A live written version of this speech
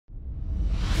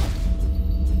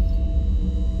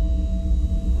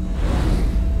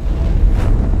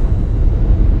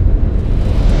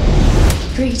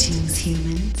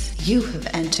You have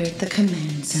entered the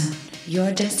Command Zone,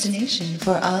 your destination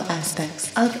for all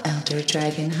aspects of Elder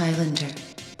Dragon Highlander.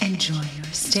 Enjoy your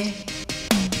stay.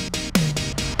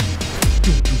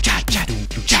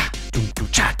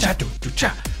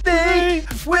 They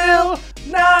will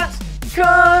not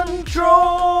control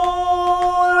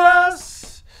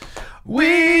us.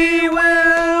 We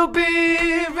will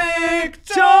be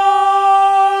victorious.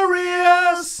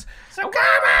 So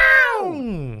come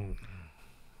on!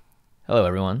 Hello,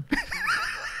 everyone.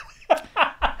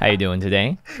 How you doing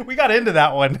today? We got into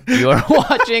that one. You are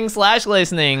watching /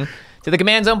 listening to the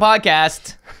Command Zone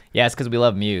podcast. Yes, because we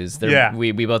love Muse. Yeah.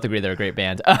 We both agree they're a great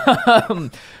band. I'm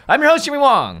your host, Jimmy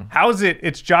Wong. How's it?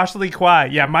 It's Josh Lee Kwai.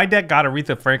 Yeah, my deck got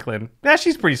Aretha Franklin. Yeah,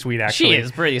 she's pretty sweet, actually. She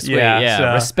is pretty sweet.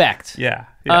 Yeah, respect. Yeah.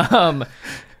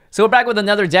 So we're back with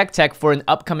another deck tech for an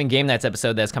upcoming Game Nights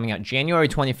episode that's coming out January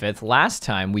 25th. Last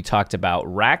time we talked about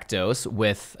Rakdos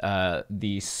with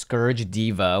the Scourge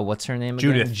Diva. What's her name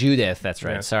again? Judith, that's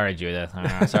right. Yeah. Sorry, Judith.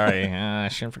 Sorry, I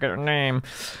shouldn't forget her name.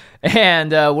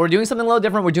 And we're doing something a little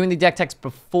different. We're doing the deck techs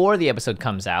before the episode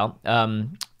comes out.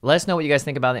 Let us know what you guys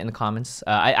think about it in the comments.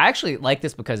 I actually like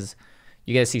this because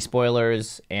you guys see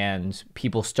spoilers and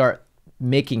people start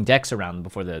making decks around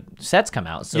before the sets come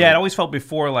out. So yeah, it always felt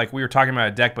before like we were talking about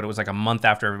a deck, but it was like a month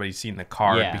after everybody's seen the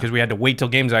card because we had to wait till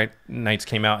Games Nights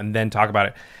came out and then talk about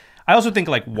it. I also think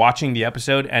like watching the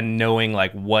episode and knowing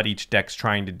like what each deck's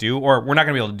trying to do, or we're not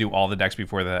gonna be able to do all the decks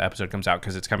before the episode comes out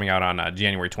because it's coming out on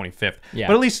January 25th. Yeah.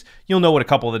 But at least you'll know what a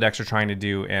couple of the decks are trying to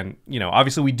do, and you know,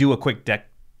 obviously we do a quick deck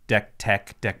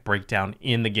breakdown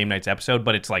in the Game Nights episode,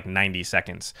 but it's like 90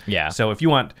 seconds. Yeah. So if you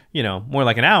want, you know, more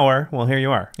like an hour, well, here you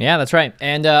are. Yeah, that's right.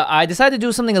 And I decided to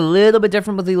do something a little bit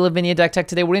different with the Lavinia deck tech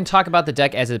today. We're going to talk about the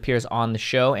deck as it appears on the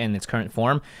show and its current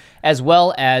form, as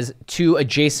well as two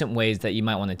adjacent ways that you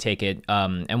might want to take it.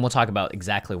 And we'll talk about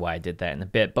exactly why I did that in a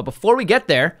bit. But before we get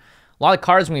there, a lot of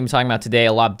cards we're going to be talking about today,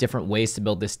 a lot of different ways to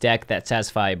build this deck that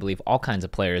satisfy, I believe, all kinds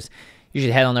of players. You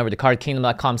should head on over to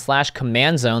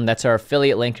cardkingdom.com/commandzone. That's our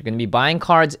affiliate link. You're going to be buying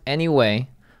cards anyway.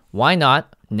 Why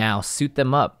not now suit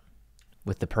them up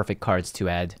with the perfect cards to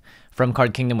add from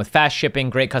Card Kingdom with fast shipping,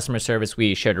 great customer service.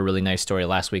 We shared a really nice story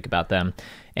last week about them,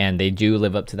 and they do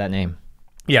live up to that name.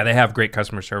 Yeah, they have great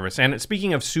customer service. And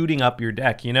speaking of suiting up your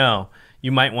deck, you know,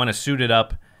 you might want to suit it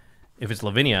up, if it's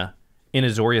Lavinia, in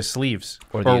Azorius sleeves.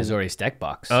 Or the Azorius deck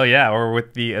box. Oh, yeah, or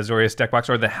with the Azorius deck box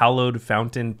or the Hallowed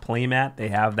Fountain playmat. They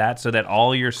have that so that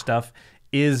all your stuff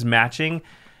is matching.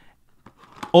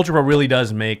 Ultra Pro really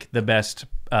does make the best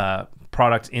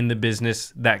product in the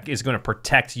business that is going to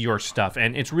protect your stuff.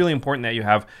 And it's really important that you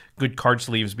have good card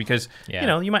sleeves because, you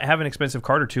know, you might have an expensive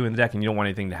card or two in the deck and you don't want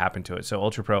anything to happen to it. So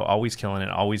Ultra Pro always killing it,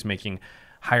 always making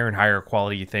higher and higher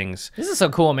quality things. This is so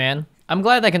cool, man. I'm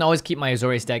glad I can always keep my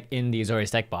Azorius deck in the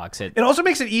Azorius deck box. It also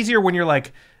makes it easier when you're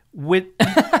like, you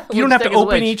don't have to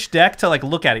open each deck to like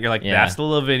look at it. You're like, that's the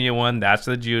Lavinia one, that's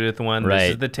the Judith one,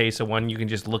 this is the Teysa one. You can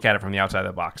just look at it from the outside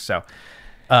of the box. So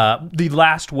the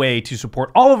last way to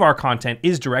support all of our content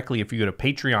is directly if you go to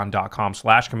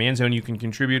patreon.com/commandzone. You can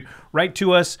contribute right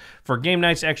to us for Game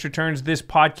Nights, extra turns, this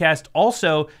podcast.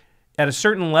 Also, at a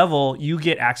certain level, you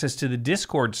get access to the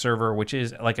Discord server, which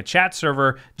is like a chat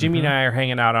server. Jimmy and I are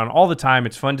hanging out on all the time.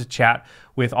 It's fun to chat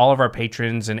with all of our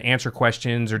patrons and answer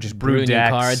questions or just brew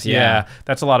decks. Cards, yeah,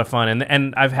 that's a lot of fun.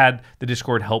 And I've had the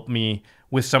Discord help me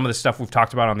with some of the stuff we've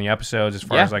talked about on the episodes as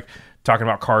far as like talking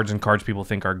about cards and cards people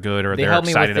think are good or they're excited about.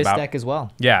 They help me with this deck as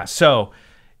well. Yeah, so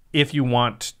if you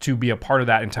want to be a part of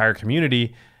that entire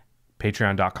community,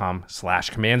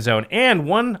 patreon.com/commandzone. And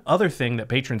one other thing that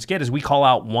patrons get is we call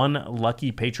out one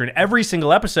lucky patron every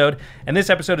single episode. And this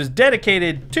episode is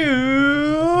dedicated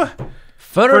to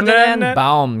Ferdinand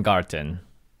Baumgarten.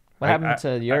 What happened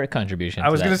to your contribution?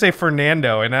 I was going to say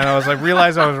Fernando, and then I was like,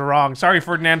 realized I was wrong. Sorry,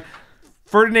 Ferdinand.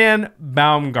 Ferdinand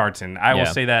Baumgarten. I will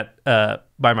say that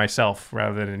by myself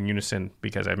rather than in unison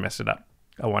because I messed it up.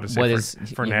 I want to say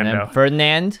Fernando.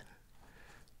 Ferdinand,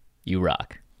 you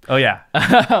rock. Oh, yeah.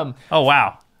 Oh,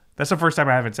 wow. That's the first time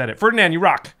I haven't said it. Ferdinand, you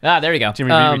rock. Ah, there you go. Jimmy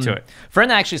beat me to it.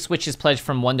 Ferdinand actually switched his pledge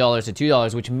from $1 to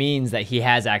 $2, which means that he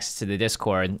has access to the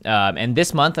Discord. And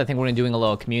this month, I think we're going to be doing a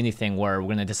little community thing where we're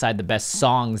going to decide the best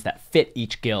songs that fit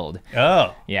each guild.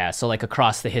 Oh. Yeah, so like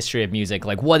across the history of music,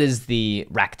 like what is the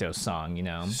Rakdos song, you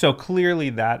know? So clearly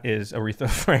that is Aretha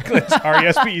Franklin's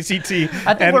R-E-S-P-E-C-T.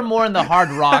 I think we're more in the hard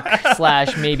rock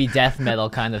 / maybe death metal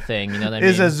kind of thing, you know what I mean?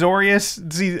 Is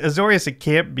Azorius, see, Azorius, it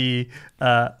can't be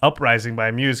Uprising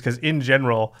by Muse, because in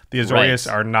general, the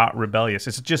Azorius are not rebellious.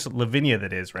 It's just Lavinia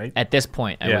that is, right? At this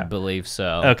point, I would believe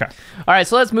so. Okay. All right,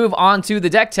 so let's move on to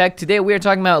the deck tech. Today we are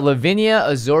talking about Lavinia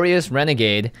Azorius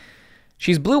Renegade.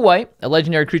 She's blue-white, a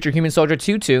legendary creature human soldier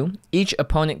 2/2. Each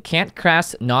opponent can't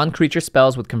cast non-creature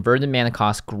spells with converted mana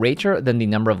cost greater than the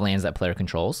number of lands that player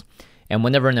controls. And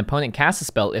whenever an opponent casts a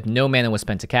spell, if no mana was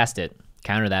spent to cast it,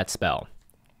 counter that spell.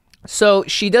 So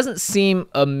she doesn't seem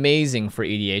amazing for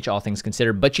EDH, all things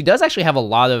considered, but she does actually have a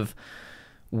lot of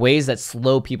ways that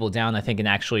slow people down, I think, in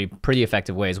actually pretty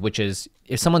effective ways, which is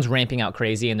if someone's ramping out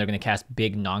crazy and they're going to cast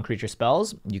big non-creature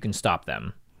spells, you can stop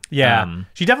them. Yeah,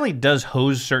 she definitely does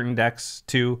hose certain decks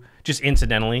too, just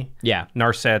incidentally. Yeah.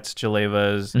 Narsets,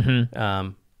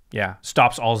 Jalevas, yeah,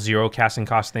 stops all 0 casting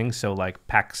cost things, so like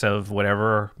packs of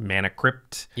whatever, Mana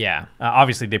Crypt. Yeah.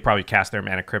 Obviously, they probably cast their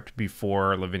Mana Crypt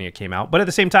before Lavinia came out, but at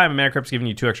the same time, a Mana Crypt's giving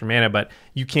you 2 extra mana, but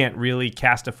you can't really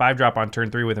cast a 5-drop on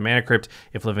turn 3 with a Mana Crypt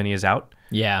if Lavinia's out.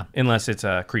 Yeah. Unless it's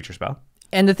a creature spell.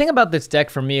 And the thing about this deck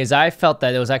for me is I felt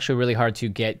that it was actually really hard to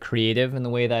get creative in the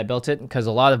way that I built it, because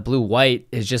a lot of blue-white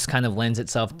is just kind of lends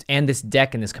itself, and this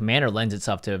deck and this commander lends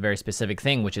itself to a very specific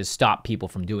thing, which is stop people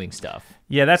from doing stuff.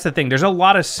 Yeah, that's the thing. There's a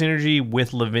lot of synergy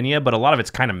with Lavinia, but a lot of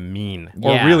it's kind of mean,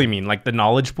 or really mean, like the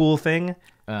knowledge pool thing.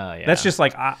 Yeah. That's just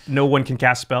like no one can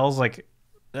cast spells. Like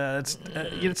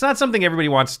it's not something everybody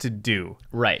wants to do.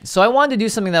 Right. So I wanted to do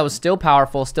something that was still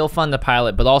powerful, still fun to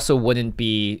pilot, but also wouldn't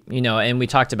be, and we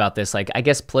talked about this, like, I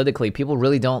guess politically, people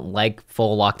really don't like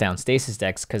full lockdown stasis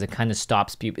decks because it kind of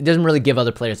stops people. It doesn't really give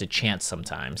other players a chance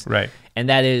sometimes. Right. And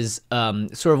that is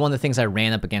sort of one of the things I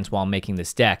ran up against while making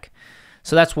this deck.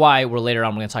 So that's why later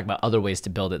on we're going to talk about other ways to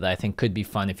build it that I think could be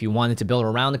fun if you wanted to build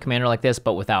around a commander like this,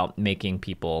 but without making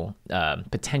people,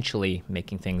 potentially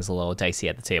making things a little dicey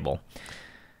at the table.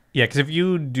 Yeah, because if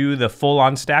you do the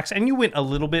full-on stacks, and you went a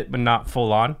little bit, but not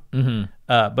full-on,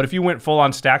 but if you went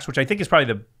full-on stacks, which I think is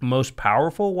probably the most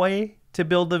powerful way to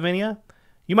build Lavinia,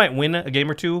 you might win a game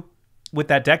or two with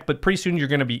that deck, but pretty soon you're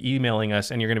going to be emailing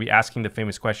us, and you're going to be asking the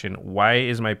famous question, why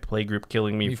is my playgroup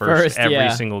killing me first every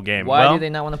single game? Why do they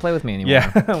not want to play with me anymore?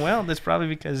 Yeah, well, that's probably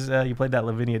because you played that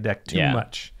Lavinia deck too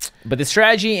much. But the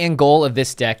strategy and goal of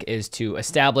this deck is to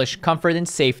establish comfort and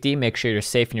safety, make sure you're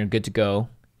safe and you're good to go,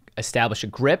 establish a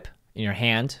grip in your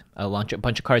hand, a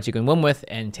bunch of cards you can win with,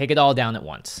 and take it all down at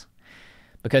once.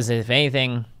 Because if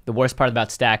anything, the worst part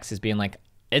about stacks is being like,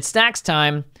 it's stacks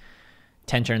time,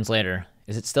 10 turns later.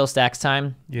 Is it still stacks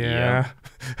time? Yeah.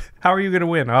 How are you going to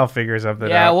win? I'll figure something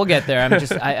out. Yeah, we'll get there.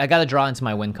 I got to draw into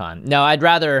my win con. No, I'd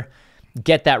rather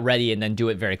get that ready and then do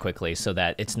it very quickly so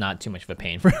that it's not too much of a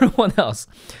pain for everyone else.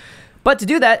 But to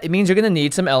do that, it means you're going to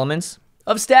need some elements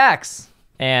of stacks.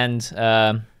 And,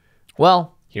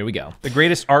 well, here we go. The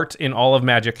greatest art in all of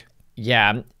Magic.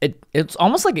 Yeah, it's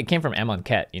almost like it came from Amon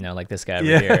Ket, like this guy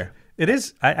over here. It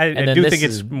is. I do think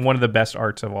it's one of the best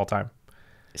arts of all time.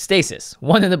 Stasis.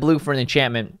 1 in the blue for an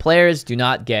enchantment. Players do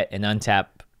not get an untap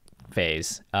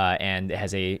phase, and it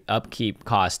has a upkeep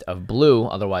cost of blue,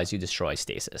 otherwise you destroy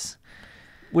Stasis.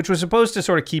 Which was supposed to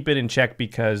sort of keep it in check,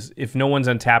 because if no one's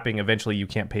untapping, eventually you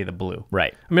can't pay the blue.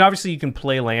 Right. I mean, obviously you can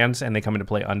play lands and they come into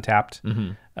play untapped,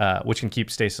 which can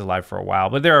keep Stasis alive for a while.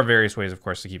 But there are various ways, of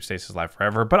course, to keep Stasis alive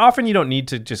forever. But often you don't need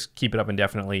to just keep it up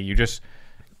indefinitely. You just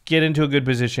get into a good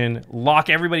position, lock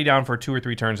everybody down for 2 or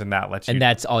 3 turns, and that lets you... And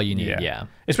that's all you need, yeah.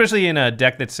 Especially in a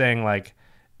deck that's saying, like,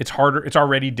 it's harder, it's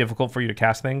already difficult for you to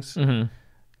cast things.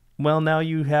 Well, now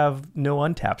you have no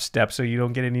untap step, so you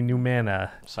don't get any new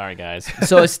mana. Sorry, guys.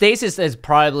 So Stasis is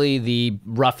probably the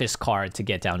roughest card to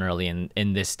get down early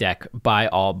in this deck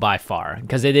by far,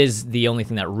 because it is the only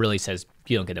thing that really says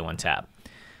you don't get a untap.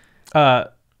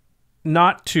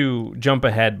 Not to jump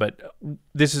ahead, but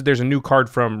there's a new card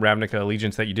from Ravnica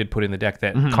Allegiance that you did put in the deck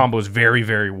that combos very,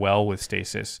 very well with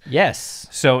Stasis. Yes.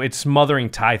 So it's Smothering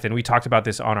Tithe, and we talked about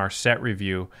this on our set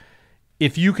review.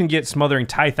 If you can get Smothering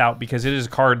Tithe out, because it is a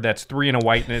card that's 3 and a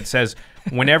white, and it says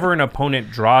whenever an opponent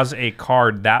draws a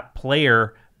card, that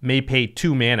player may pay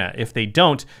 2 mana. If they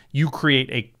don't, you create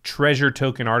a treasure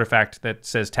token artifact that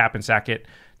says tap and sack it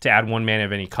to add 1 mana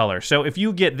of any color. So if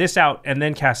you get this out and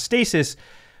then cast Stasis,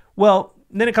 well,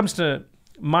 then it comes to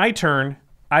my turn.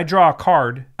 I draw a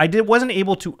card. Wasn't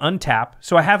able to untap,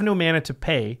 so I have no mana to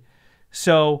pay.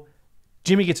 So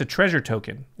Jimmy gets a treasure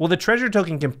token. Well, the treasure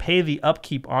token can pay the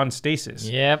upkeep on Stasis.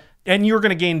 Yep. And you're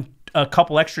going to gain a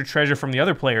couple extra treasure from the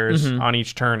other players on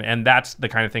each turn, and that's the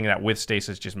kind of thing that with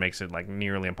Stasis just makes it like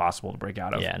nearly impossible to break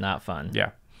out of. Yeah, not fun.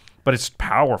 Yeah. But it's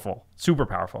powerful. Super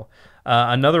powerful.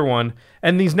 Another one,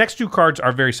 and these next 2 cards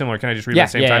are very similar. Can I just read them at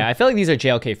the same time? Yeah, I feel like these are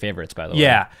JLK favorites, by the way.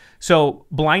 Yeah. So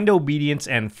Blind Obedience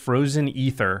and Frozen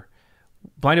Ether.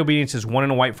 Blind Obedience is 1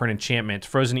 and a white for an enchantment.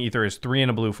 Frozen Ether is 3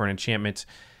 and a blue for an enchantment.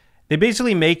 They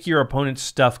basically make your opponent's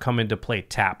stuff come into play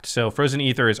tapped. So Frozen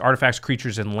Ether is artifacts,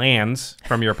 creatures, and lands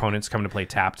from your opponents come into play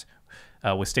tapped.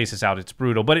 With Stasis out, it's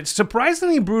brutal. But it's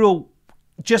surprisingly brutal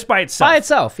Just by itself. By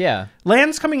itself, yeah.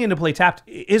 Lands coming into play tapped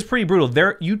is pretty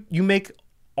brutal. You make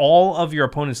all of your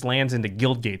opponent's lands into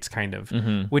guild gates, kind of,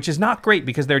 which is not great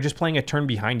because they're just playing a turn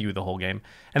behind you the whole game.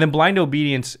 And then Blind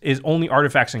Obedience is only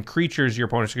artifacts and creatures your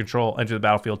opponents control enter the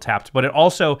battlefield tapped, but it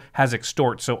also has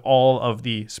Extort, so all of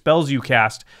the spells you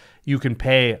cast, you can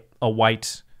pay a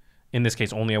white, in this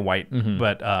case only a white,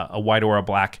 but a white or a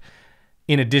black,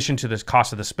 in addition to the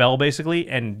cost of the spell, basically,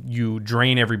 and you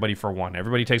drain everybody for 1.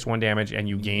 Everybody takes 1 damage, and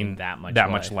you gain that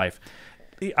much life.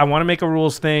 I want to make a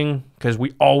rules thing, because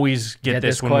we always get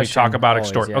this when we talk about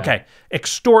Extort. Yeah. Okay,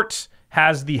 Extort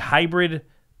has the hybrid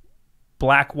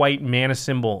black-white mana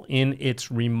symbol in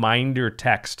its reminder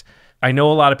text. I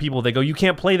know a lot of people, they go, you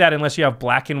can't play that unless you have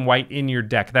black and white in your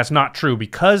deck. That's not true,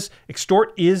 because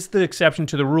Extort is the exception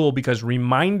to the rule, because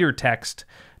reminder text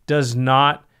does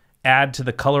not add to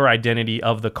the color identity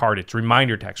of the card. It's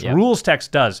reminder text. Yep. Rules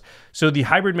text does. So the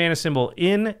hybrid mana symbol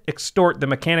in Extort, the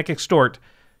mechanic Extort,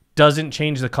 doesn't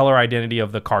change the color identity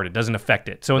of the card. It doesn't affect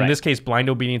it. So in this case, Blind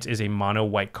Obedience is a mono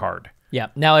white card. Yeah.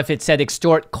 Now, if it said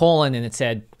Extort : and it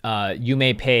said you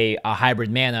may pay a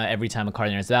hybrid mana every time a card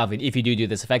enters the battlefield, if you do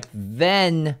this effect,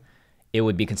 then it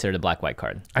would be considered a black-white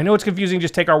card. I know it's confusing.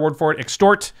 Just take our word for it.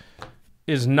 Extort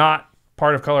is not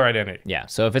part of color identity. Yeah,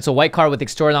 so if it's a white card with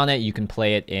Extort on it, you can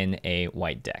play it in a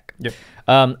white deck. Yep.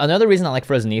 Another reason I like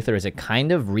Frozen Ether is it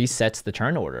kind of resets the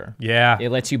turn order. Yeah. It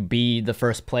lets you be the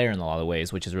first player in a lot of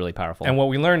ways, which is really powerful. And what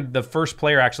we learned, the first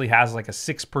player actually has like a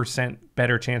 6%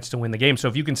 better chance to win the game. So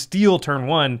if you can steal turn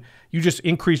 1, you just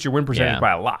increase your win percentage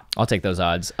by a lot. I'll take those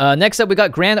odds. Next up, we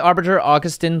got Grand Arbiter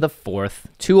Augustin IV.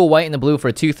 2 a white and a blue for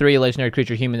a 2/3 legendary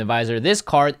creature human advisor. This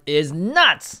card is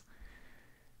nuts.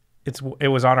 It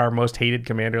was on our most hated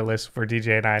commander list for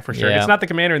DJ and I, for sure. Yeah. It's not the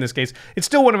commander in this case. It's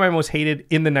still one of my most hated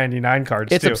in the 99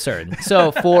 cards, It's absurd.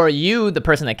 So for you, the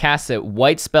person that casts it,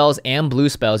 white spells and blue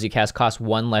spells you cast cost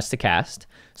 1 less to cast.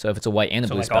 So if it's a white and a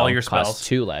blue spell, all your costs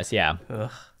 2 less, yeah.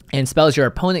 Ugh. And spells your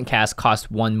opponent casts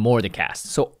cost 1 more to cast.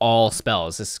 So all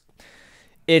spells.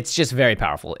 It's just very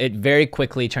powerful. It very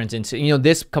quickly turns into,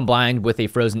 this combined with a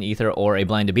Frozen Ether or a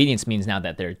Blind Obedience means now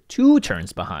that they're 2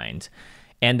 turns behind.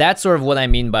 And that's sort of what I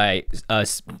mean by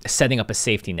setting up a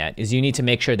safety net, is you need to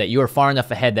make sure that you are far enough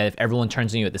ahead that if everyone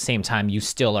turns on you at the same time, you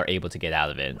still are able to get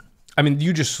out of it. I mean,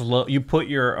 you put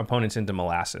your opponents into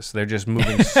molasses. They're just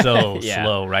moving so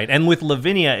slow, right? And with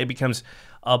Lavinia, it becomes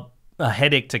a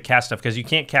headache to cast stuff, because you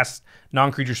can't cast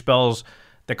non-creature spells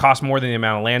that cost more than the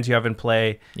amount of lands you have in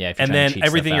play. Yeah, and then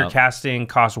everything you're casting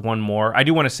costs 1 more. I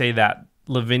do want to say that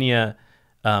Lavinia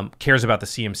cares about the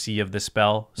CMC of the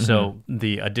spell, so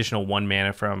the additional 1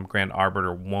 mana from Grand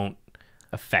Arbiter won't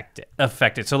affect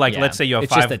it. So, like, let's say you have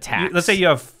 5. Let's say you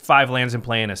have 5 lands in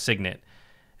play and a Signet,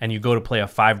 and you go to play a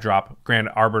 5-drop. Grand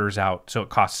Arbiter's out, so it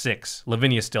costs 6.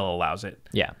 Lavinia still allows it.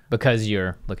 Yeah, because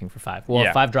you're looking for 5. Well,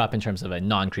 5-drop in terms of a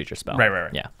non-creature spell.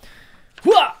 Right. Yeah.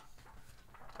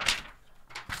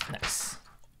 Nice.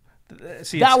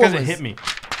 See, it's because it hit me.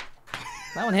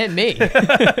 That one hit me.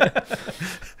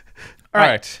 All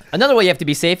right. Another way you have to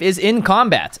be safe is in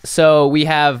combat. So we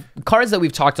have cards that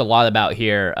we've talked a lot about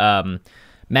here.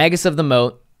 Magus of the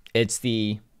Moat. It's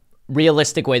the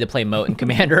realistic way to play Moat in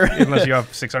Commander. Unless you have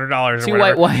 $600 or 2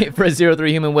 whatever. white for a 0/3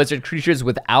 human wizard. Creatures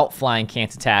without flying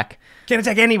can't attack. Can't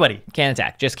attack anybody. Can't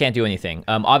attack. Just can't do anything.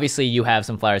 Obviously, you have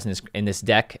some flyers in this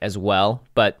deck as well,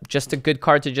 but just a good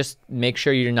card to just make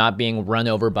sure you're not being run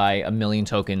over by a million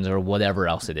tokens or whatever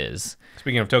else it is.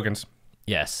 Speaking of tokens.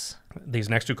 Yes. These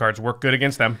next 2 cards work good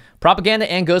against them. Propaganda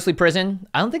and Ghostly Prison.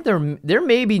 I don't think there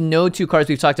may be no 2 cards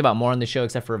we've talked about more on the show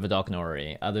except for Vidalcan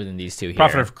Orrery, other than these 2 here.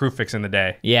 Prophet of Krufix in the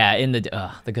day. Yeah, in the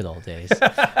good old days.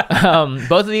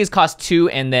 Both of these cost 2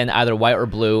 and then either white or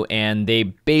blue, and they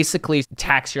basically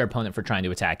tax your opponent for trying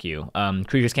to attack you.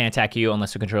 Creatures can't attack you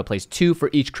unless their controller plays 2 for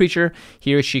each creature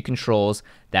he or she controls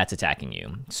that's attacking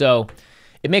you. So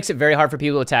it makes it very hard for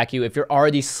people to attack you. If you're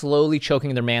already slowly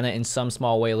choking their mana in some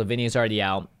small way, Lavinia's already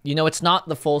out. It's not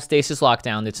the full stasis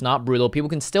lockdown. It's not brutal. People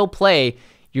can still play.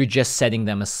 You're just setting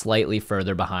them a slightly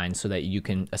further behind so that you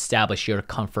can establish your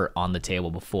comfort on the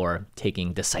table before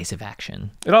taking decisive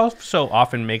action. It also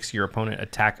often makes your opponent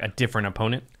attack a different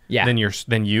opponent than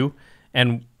you.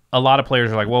 And a lot of players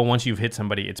are like, well, once you've hit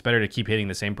somebody, it's better to keep hitting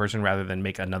the same person rather than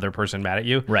make another person mad at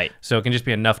you. Right. So it can just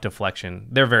be enough deflection.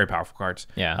 They're very powerful cards.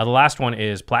 Yeah. The last one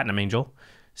is Platinum Angel.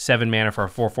 7 mana for a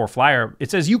 4/4 flyer.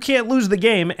 It says you can't lose the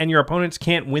game and your opponents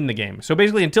can't win the game. So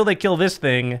basically, until they kill this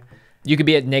thing, you could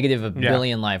be at negative a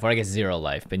billion life, or I guess 0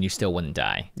 life, but you still wouldn't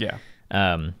die. Yeah.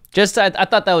 I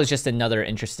thought that was just another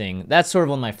interesting. That's sort of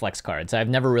one of my flex cards. I've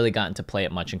never really gotten to play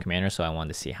it much in Commander, so I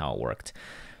wanted to see how it worked.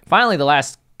 Finally, the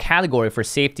last category for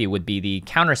safety would be the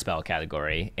counterspell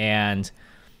category, and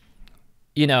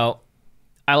you know,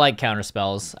 I like counter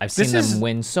spells. I've seen them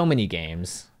win so many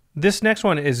games. This next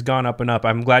one has gone up and up.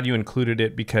 I'm glad you included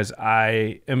it because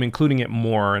I am including it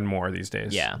more and more these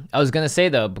days. Yeah. I was going to say,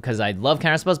 though, because I love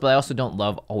counter spells, but I also don't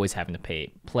love always having to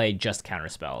play just counter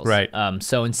spells. Right.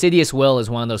 So Insidious Will is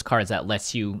one of those cards that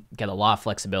lets you get a lot of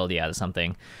flexibility out of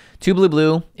something. 2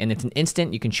 blue, and it's an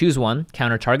instant. You can choose one,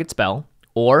 counter target spell,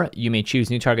 or you may choose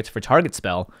new targets for target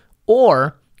spell,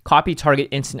 or copy target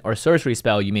instant or sorcery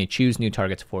spell. You may choose new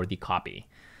targets for the copy.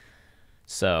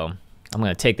 So I'm going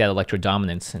to take that Electro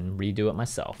Dominance and redo it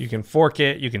myself. You can fork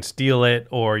it, you can steal it,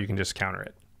 or you can just counter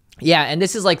it. Yeah, and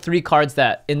this is like 3 cards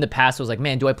that in the past was like,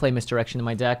 man, do I play Misdirection in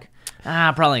my deck?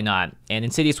 Probably not. And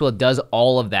Insidious Will does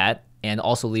all of that and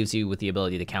also leaves you with the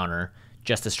ability to counter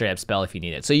just a straight-up spell if you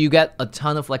need it. So you get a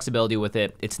ton of flexibility with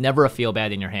it. It's never a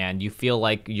feel-bad in your hand. You feel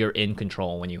like you're in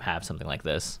control when you have something like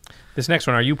this. This next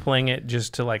one, are you playing it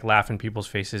just to like laugh in people's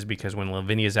faces because when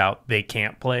Lavinia's out, they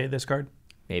can't play this card?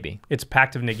 Maybe. It's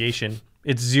Pact of Negation.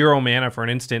 It's 0 mana for an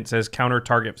instant. It says counter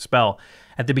target spell.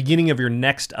 At the beginning of your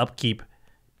next upkeep,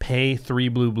 pay 3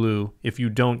 blue. If you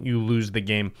don't, you lose the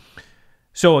game.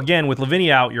 So again, with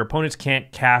Lavinia out, your opponents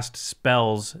can't cast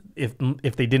spells if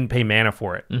they didn't pay mana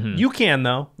for it. Mm-hmm. You can,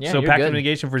 though. Yeah, so Pact of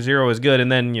Negation for 0 is good.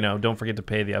 And then, don't forget to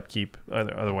pay the upkeep.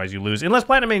 Otherwise, you lose. Unless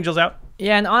Platinum Angel's out.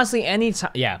 Yeah, and honestly,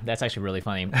 yeah, that's actually really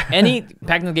funny.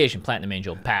 Pact of Negation, Platinum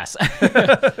Angel, pass.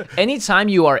 Anytime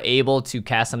you are able to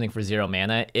cast something for 0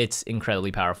 mana, it's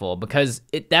incredibly powerful because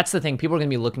that's the thing. People are going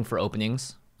to be looking for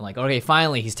openings. Like, okay,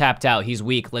 finally, he's tapped out. He's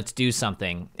weak. Let's do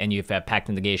something. And you have Pact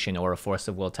of Negation or a Force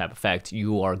of Will type effect,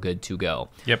 you are good to go.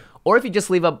 Yep. Or if you just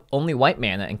leave up only white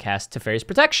mana and cast Teferi's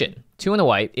Protection. 2 and a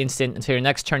white, instant, until your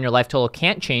next turn, your life total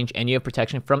can't change, and you have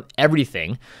protection from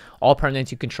everything. All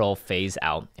permanents you control phase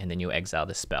out, and then you exile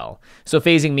the spell. So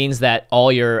phasing means that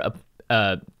all your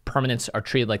permanents are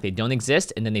treated like they don't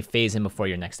exist, and then they phase in before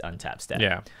your next untap step.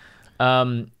 Yeah.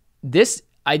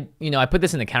 I put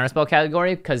this in the counterspell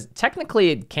category because technically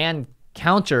it can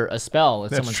counter a spell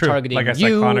if someone's targeting like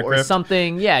you or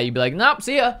something. Yeah, you'd be like, nope,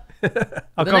 see ya. The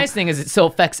nice thing is it still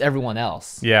affects everyone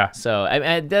else. Yeah. So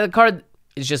the card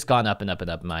has just gone up and up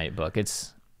and up in my book.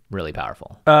 It's really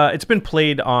powerful. It's been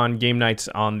played on game nights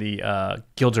on the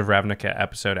Guilds of Ravnica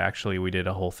episode. Actually, we did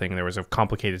a whole thing. There was a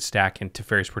complicated stack, and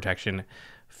Teferi's Protection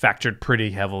factored pretty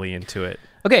heavily into it.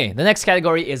 Okay, the next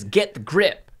category is Get the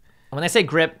Grip. When I say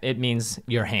grip, it means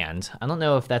your hand. I don't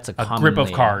know if that's a grip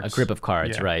of cards. A grip of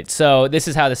cards, yeah. Right. So this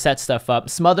is how to set stuff up.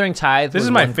 Smothering Tithe. This is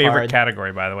my favorite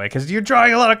category, by the way, because you're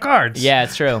drawing a lot of cards. Yeah,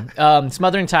 it's true.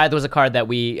 Smothering Tithe was a card that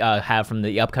we have from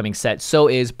the upcoming set. So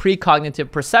is Precognitive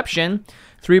Perception.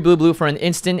 3 blue for an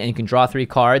instant, and you can draw 3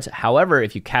 cards. However,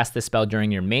 if you cast this spell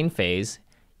during your main phase,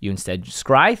 you instead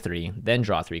scry 3, then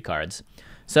draw 3 cards.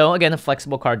 So again, a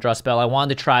flexible card draw spell. I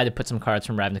wanted to try to put some cards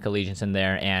from Ravnica Allegiance in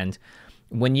there, and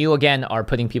when you, again, are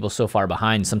putting people so far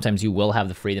behind, sometimes you will have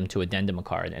the freedom to addendum a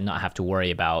card and not have to worry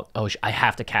about, oh, I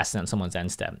have to cast it on someone's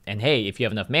end step. And hey, if you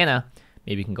have enough mana,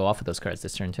 maybe you can go off with those cards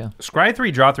this turn too. Scry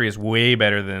 3, draw 3 is way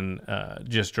better than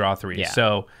just draw 3. Yeah.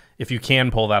 So if you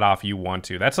can pull that off, you want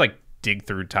to. That's like dig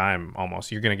through time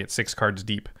almost. You're going to get 6 cards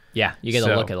deep. Yeah, you get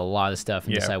to look at a lot of stuff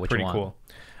and decide what you want. Pretty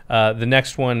cool. The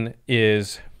next one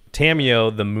is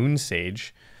Tamiyo, the Moon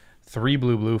Sage. 3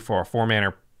 blue for a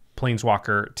 4-mana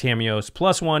Planeswalker. Tamiyo's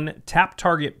 +1, tap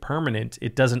target permanent.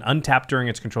 It doesn't untap during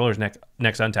its controller's next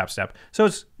untap step. So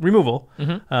it's removal.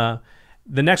 Mm-hmm.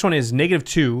 The next one is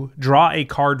 -2, draw a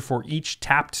card for each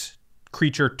tapped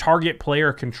creature target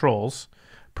player controls.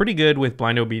 Pretty good with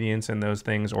Blind Obedience and those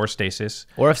things, or Stasis.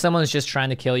 Or if someone's just trying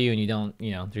to kill you and you don't,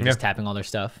 they're just tapping all their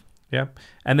stuff. Yeah.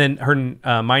 And then her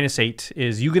 -8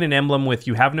 is you get an emblem with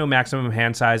you have no maximum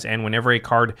hand size, and whenever a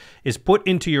card is put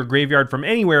into your graveyard from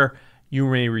anywhere, you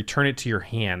may return it to your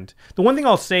hand. The one thing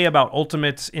I'll say about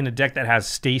ultimates in a deck that has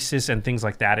Stasis and things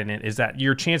like that in it is that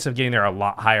your chance of getting there are a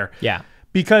lot higher. Yeah.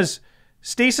 Because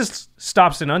Stasis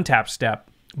stops an untap step,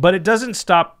 but it doesn't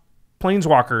stop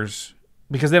Planeswalkers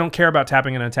because they don't care about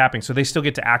tapping and untapping, so they still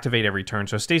get to activate every turn.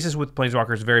 So Stasis with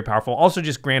Planeswalkers is very powerful. Also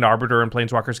just Grand Arbiter and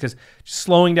Planeswalkers, because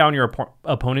slowing down your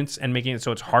opponents and making it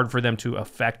so it's hard for them to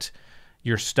affect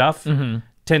your stuff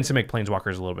tends to make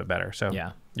Planeswalkers a little bit better. So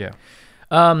yeah.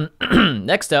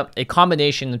 Next up, a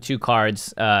combination of 2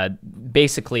 cards.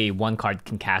 Basically, one card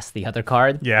can cast the other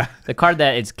card. Yeah. The card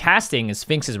that it's casting is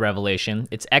Sphinx's Revelation.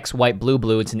 It's X white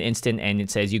blue. It's an instant, and it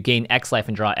says you gain X life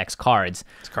and draw X cards.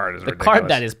 This card is ridiculous. The card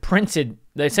that is printed,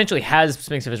 that essentially has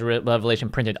Sphinx's Revelation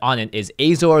printed on it, is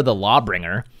Azor the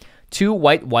Lawbringer. 2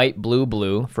 white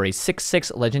blue for a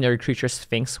 6/6 legendary creature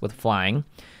Sphinx with flying.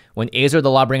 When Azor the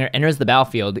Lawbringer enters the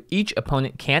battlefield, each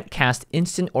opponent can't cast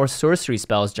instant or sorcery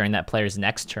spells during that player's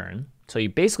next turn. So you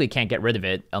basically can't get rid of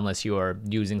it unless you are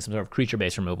using some sort of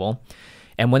creature-based removal.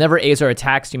 And whenever Azor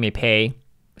attacks, you may pay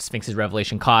Sphinx's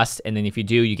Revelation cost, and then if you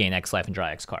do, you gain X life and draw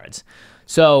X cards.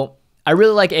 So I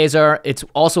really like Azor. It's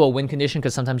also a win condition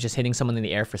because sometimes just hitting someone in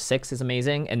the air for 6 is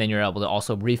amazing, and then you're able to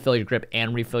also refill your grip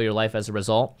and refill your life as a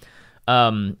result.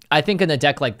 I think in a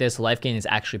deck like this, life gain is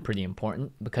actually pretty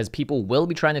important because people will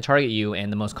be trying to target you,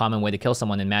 and the most common way to kill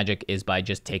someone in Magic is by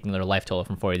just taking their life total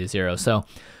from 40 to 0. So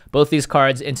both these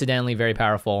cards, incidentally, very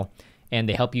powerful, and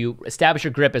they help you establish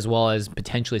your grip as well as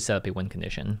potentially set up a win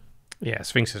condition. Yeah,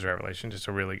 Sphinx's Revelation, just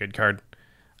a really good card.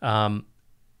 And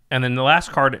then the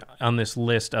last card on this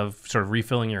list of sort of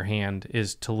refilling your hand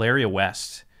is Teleria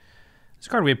West. This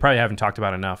card we probably haven't talked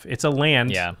about enough. It's a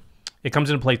land. Yeah. It comes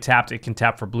into play tapped. It can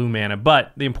tap for blue mana.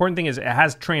 But the important thing is it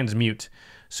has transmute.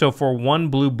 So for 1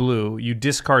 blue, you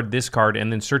discard this card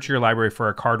and then search your library for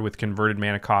a card with converted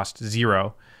mana cost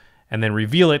 0. And then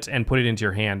reveal it and put it into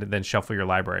your hand and then shuffle your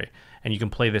library. And you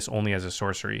can play this only as a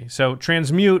sorcery. So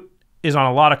transmute is on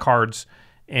a lot of cards.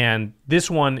 And this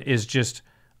one is just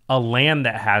a land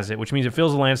that has it, which means it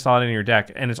fills a land slot in your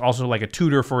deck. And it's also like a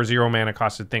tutor for 0 mana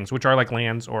costed things, which are like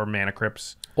lands or mana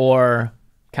crypts. Or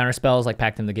counter spells like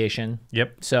Pact of Negation.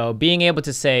 Yep. So being able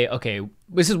to say, okay,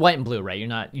 this is white and blue, right?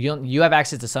 You have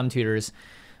access to some tutors,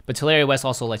 but Teleria West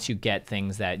also lets you get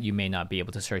things that you may not be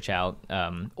able to search out,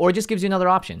 or it just gives you another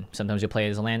option. Sometimes you play it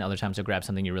as a land, other times you'll grab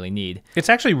something you really need. It's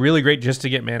actually really great just to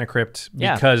get mana crypt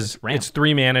because it's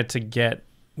 3 mana to get,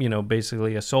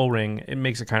 basically a soul ring. It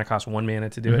makes it kind of cost 1 mana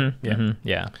to do it. Yeah. Mm-hmm,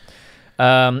 yeah.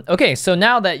 Okay, so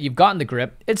now that you've gotten the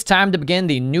grip, it's time to begin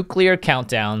the nuclear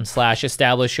countdown /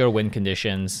 establish your win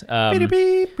conditions. And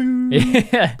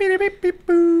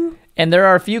there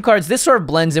are a few cards. This sort of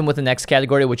blends in with the next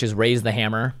category, which is Raise the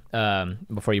Hammer,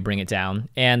 before you bring it down.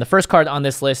 And the first card on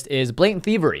this list is Blatant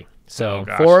Thievery. So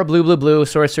 4 blue,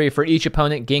 sorcery for each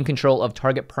opponent. Gain control of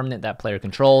target permanent that player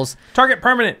controls. Target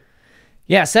permanent.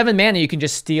 Yeah, 7 mana, you can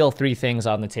just steal 3 things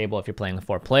on the table if you're playing with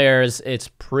 4 players. It's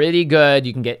pretty good.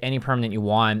 You can get any permanent you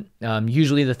want.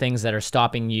 Usually the things that are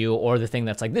stopping you or the thing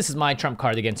that's like, this is my trump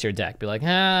card against your deck. Be like,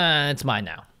 it's mine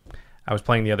now. I was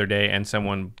playing the other day and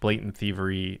someone Blatant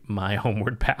Thievery my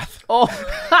Homeward Path. Oh.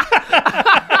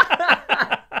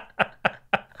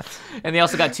 And they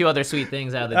also got 2 other sweet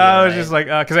things out of the deal. I was just like,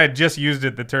 because I had just used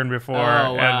it the turn before.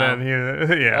 Oh, wow. And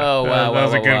then, yeah. Oh, wow. That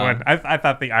was a good one. I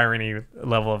thought the irony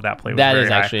level of that play was that very is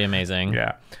high. Actually amazing.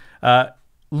 Yeah.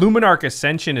 Luminarch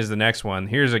Ascension is the next one.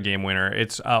 Here's a game winner.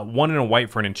 It's 1 and a white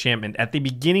for an enchantment. At the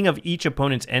beginning of each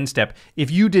opponent's end step,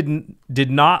 if you did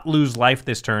not lose life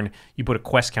this turn, you put a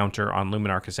quest counter on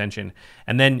Luminarch Ascension.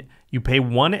 And then you pay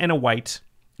 1 and a white,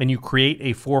 and you create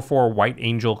a 4/4 white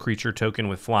angel creature token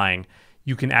with flying.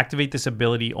 You can activate this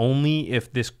ability only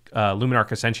if this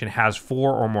Luminarch Ascension has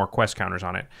 4 or more quest counters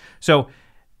on it. So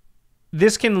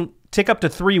this can tick up to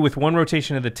 3 with 1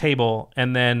 rotation of the table,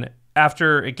 and then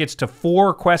after it gets to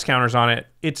 4 quest counters on it,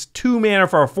 it's 2 mana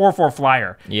for a 4/4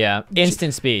 flyer. Yeah,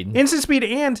 instant speed. Instant speed,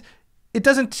 and it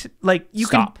doesn't you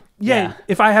stop. Yeah,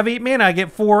 if I have 8 mana, I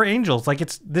get 4 angels.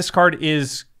 This card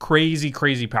is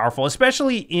crazy powerful,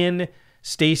 especially in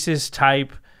stasis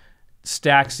type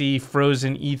Staxy,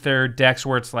 Frozen Ether decks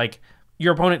where it's like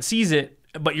your opponent sees it,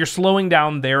 but you're slowing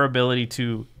down their ability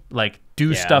to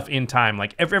do stuff in time.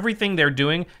 Like if everything they're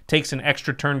doing takes an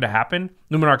extra turn to happen,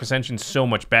 Luminarch Ascension's so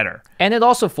much better. And it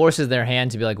also forces their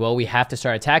hand to be like, well, we have to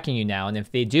start attacking you now. And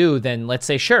if they do, then let's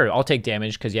say, sure, I'll take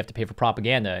damage because you have to pay for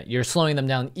propaganda. You're slowing them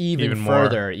down even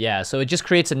further. More. Yeah, so it just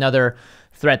creates another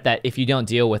threat that if you don't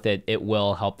deal with it, it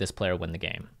will help this player win the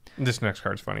game. This next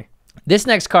card's funny. This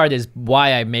next card is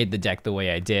why I made the deck the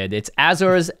way I did. It's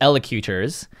Azor's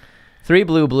Elocutors. 3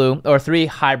 blue, or 3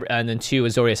 hybrid, and then 2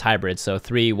 Azorius hybrids, so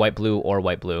 3 white-blue or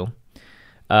white-blue.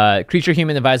 Creature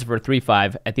human advisor for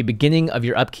 3/5. At the beginning of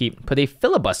your upkeep, put a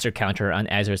filibuster counter on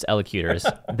Azor's Elocutors.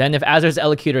 Then if Azor's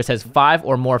Elocutors has 5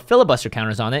 or more filibuster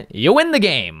counters on it, you win the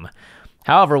game.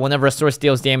 However, whenever a source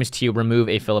deals damage to you, remove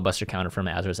a filibuster counter from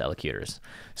Azor's Elocutors.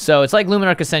 So it's like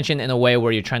Luminarch Ascension in a way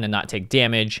where you're trying to not take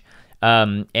damage,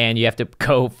 and you have to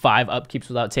go 5 upkeeps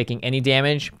without taking any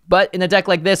damage. But in a deck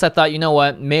like this, I thought, you know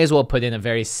what, may as well put in a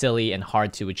very silly and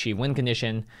hard to achieve win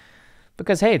condition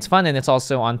because, hey, it's fun and it's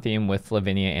also on theme with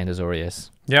Lavinia and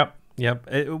Azorius. Yep.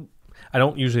 I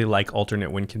don't usually like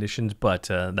alternate win conditions, but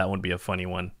that would be a funny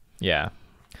one. Yeah.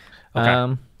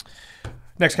 Okay.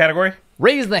 Next category.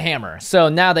 Raise the Hammer. So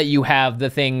now that you have the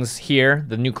things here,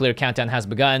 the nuclear countdown has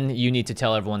begun, you need to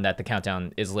tell everyone that the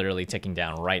countdown is literally ticking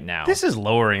down right now. This is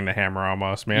lowering the hammer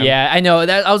almost, man. Yeah, I know.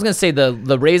 I was going to say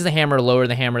the raise the hammer, lower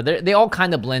the hammer, they all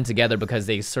kind of blend together because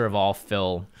they sort of all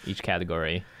fill each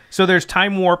category. So there's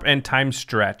Time Warp and Time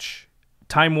Stretch.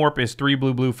 Time Warp is 3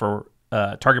 blue for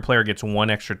target player gets 1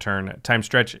 extra turn. Time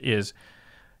Stretch is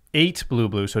 8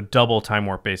 blue, so double Time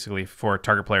Warp basically for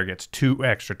target player gets 2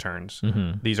 extra turns.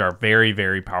 These are very,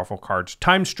 very powerful cards.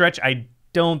 Time Stretch, I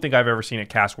don't think I've ever seen it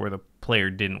cast where the player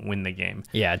didn't win the game.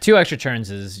 Yeah, 2 extra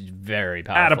turns is very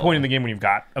powerful. At a point in the game when you've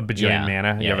got a bajillion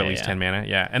mana, you have at least 10 mana.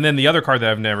 Yeah, and then the other card that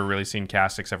I've never really seen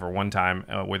cast except for one time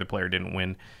where the player didn't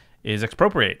win is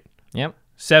Expropriate. Yep.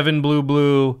 7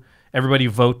 blue. Everybody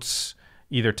votes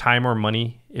either time or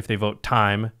money. If they vote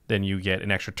time, then you get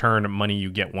an extra turn. Money, you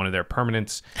get one of their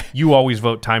permanents. You always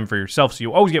vote time for yourself, so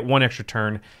you always get 1 extra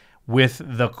turn with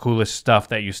the coolest stuff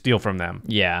that you steal from them.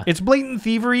 Yeah. It's Blatant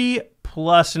Thievery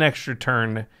plus an extra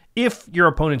turn if your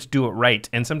opponents do it right,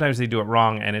 and sometimes they do it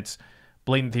wrong, and it's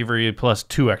Blatant Thievery plus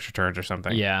 2 extra turns or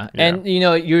something. Yeah. And,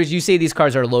 you say these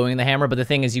cards are lowering the hammer, but the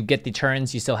thing is you get the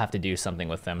turns, you still have to do something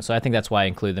with them. So I think that's why I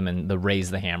include them in the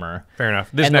raise the hammer. Fair enough.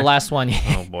 The last one.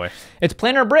 Oh, boy. It's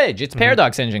Planar Bridge. It's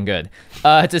Paradox Engine good.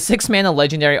 It's a 6-mana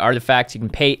legendary artifact. You can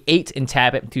pay 8 and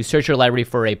tap it to search your library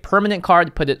for a permanent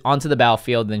card, put it onto the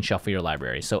battlefield, then shuffle your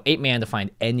library. So 8 mana to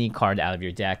find any card out of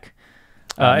your deck.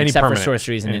 Except for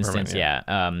sorceries and instants,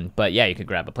 but yeah, you could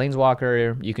grab a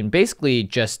Planeswalker. You can basically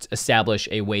just establish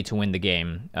a way to win the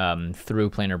game through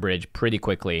Planar Bridge pretty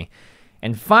quickly.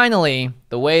 And finally,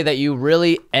 the way that you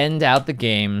really end out the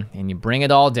game and you bring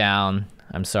it all down.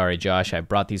 I'm sorry, Josh, I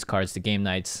brought these cards to game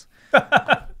nights.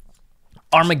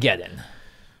 Armageddon.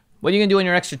 What are you going to do in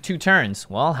your extra 2 turns?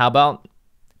 Well, how about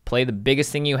play the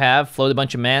biggest thing you have, float a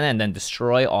bunch of mana, and then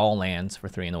destroy all lands for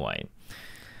 3 and a white.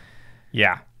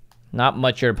 Yeah. Not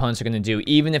much your opponents are going to do.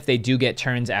 Even if they do get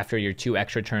turns after your 2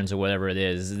 extra turns or whatever it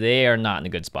is, they are not in a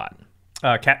good spot.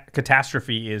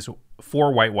 Catastrophe is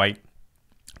 4 white.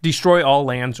 Destroy all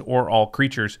lands or all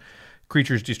creatures.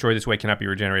 Creatures destroyed this way cannot be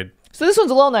regenerated. So this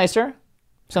one's a little nicer.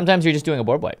 Sometimes you're just doing a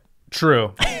board wipe.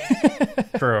 True.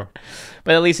 True.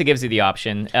 But at least it gives you the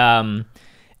option.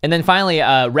 And then finally,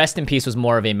 Rest in Peace was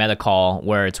more of a meta call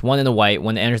where it's 1 and a white.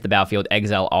 When it enters the battlefield,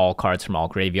 exile all cards from all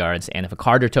graveyards. And if a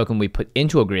card or token we put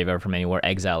into a graveyard from anywhere,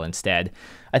 exile instead.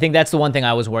 I think that's the one thing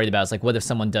I was worried about. Is like, what if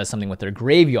someone does something with their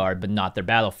graveyard but not their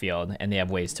battlefield, and they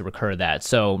have ways to recur that?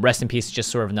 So Rest in Peace is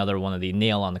just sort of another one of the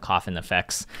nail on the coffin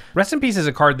effects. Rest in Peace is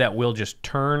a card that will just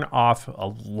turn off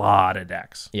a lot of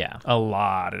decks. Yeah. A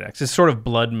lot of decks. It's sort of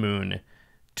Blood Moon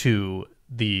to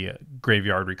the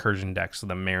graveyard recursion decks, so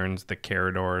the Marins, the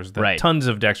Caradors, tons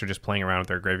of decks are just playing around with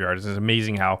their graveyards. It's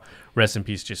amazing how Rest in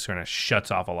Peace just kind of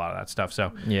shuts off a lot of that stuff.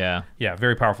 So yeah,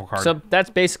 very powerful card. So that's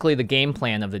basically the game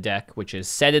plan of the deck, which is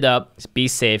set it up, be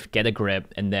safe, get a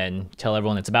grip, and then tell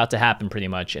everyone it's about to happen pretty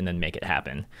much, and then make it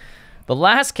happen. The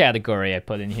last category I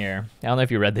put in here, I don't know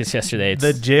if you read this yesterday. It's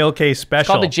the JLK Special. It's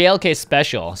called the JLK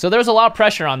Special. So there was a lot of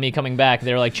pressure on me coming back.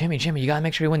 They were like, Jimmy, you got to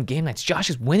make sure you win game nights. Josh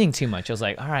is winning too much. I was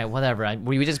like, all right, whatever.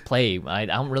 We just play. I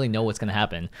don't really know what's going to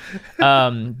happen.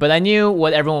 But I knew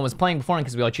what everyone was playing before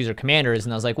because we all choose our commanders.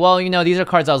 And I was like, well, these are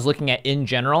cards I was looking at in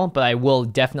general, but I will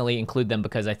definitely include them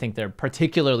because I think they're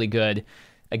particularly good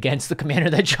against the commander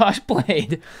that Josh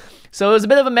played. So it was a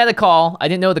bit of a meta call. I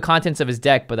didn't know the contents of his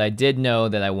deck, but I did know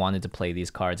that I wanted to play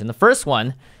these cards. And the first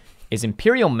one is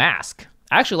Imperial Mask.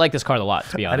 I actually like this card a lot,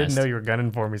 to be honest. I didn't know you were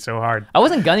gunning for me so hard. I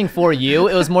wasn't gunning for you.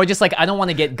 It was more just like, I don't want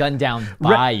to get gunned down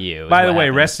by you. By the way,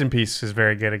 Rest in Peace is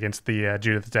very good against the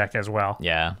Judith deck as well.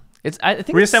 Yeah. I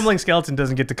think Reassembling Skeleton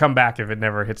doesn't get to come back if it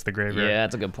never hits the graveyard. Yeah,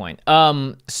 that's a good point.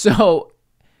 So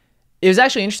it was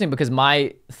actually interesting because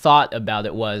my thought about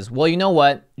it was, well, you know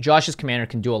what? Josh's commander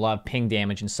can do a lot of ping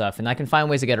damage and stuff, and I can find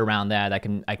ways to get around that. I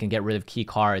can get rid of key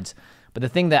cards. But the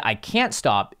thing that I can't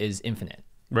stop is Infinite.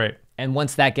 Right. And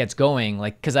once that gets going,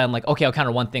 because I'm like, okay, I'll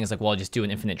counter one thing. It's like, well, I'll just do an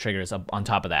Infinite triggers up on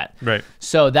top of that. Right.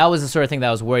 So that was the sort of thing that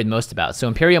I was worried most about. So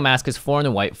Imperial Mask is 4 and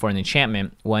a white for an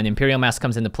enchantment. When Imperial Mask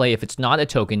comes into play, if it's not a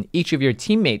token, each of your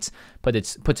teammates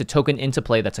puts a token into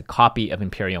play that's a copy of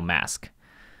Imperial Mask.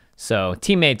 So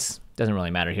teammates doesn't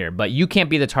really matter here, but you can't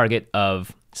be the target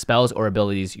of spells or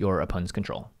abilities your opponents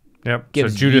control. Yep. So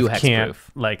Judith can't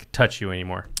touch you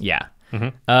anymore. Yeah.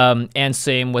 Mm-hmm. And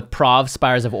same with Prov,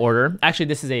 Spires of Order. Actually,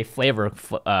 this is a flavor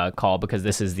call because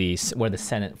this is where the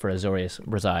Senate for Azorius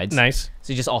resides. Nice.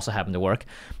 So it just also happened to work.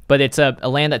 But it's a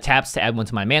land that taps to add 1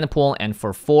 to my mana pool, and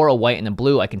for 4, a white and a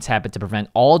blue, I can tap it to prevent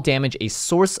all damage a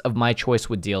source of my choice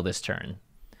would deal this turn.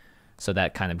 So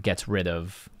that kind of gets rid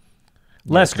of...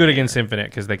 Less good against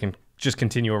Infinite because they can just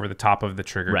continue over the top of the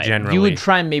trigger, generally. You would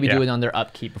try and maybe do it on their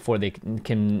upkeep before they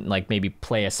can maybe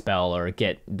play a spell or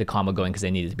get the combo going because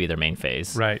they need it to be their main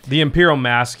phase. Right. The Imperial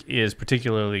Mask is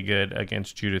particularly good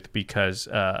against Judith because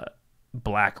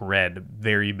black-red,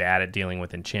 very bad at dealing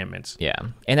with enchantments. Yeah,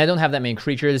 and I don't have that many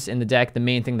creatures in the deck. The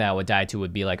main thing that I would die to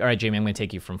would be like, all right, Jamie, I'm going to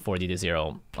take you from 40 to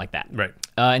 0, like that. Right.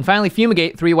 And finally,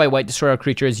 Fumigate, 3 white, destroy all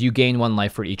creatures. You gain 1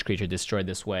 life for each creature destroyed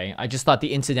this way. I just thought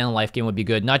the incidental life gain would be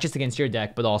good, not just against your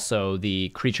deck, but also the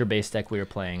creature-based deck we were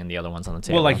playing and the other ones on the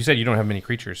table. Well, like you said, you don't have many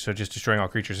creatures, so just destroying all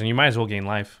creatures, and you might as well gain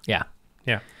life. Yeah.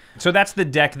 Yeah. So that's the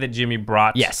deck that Jimmy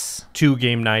brought to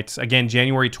game nights. Again,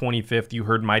 January 25th. You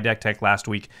heard my deck tech last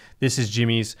week. This is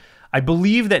Jimmy's. I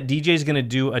believe that DJ's going to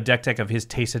do a deck tech of his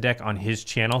Tesa deck on his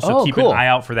channel, so keep an eye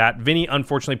out for that. Vinny,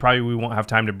 unfortunately, probably we won't have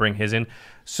time to bring his in.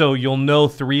 So you'll know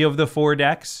 3 of the 4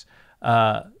 decks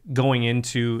going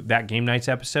into that game nights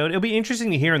episode. It'll be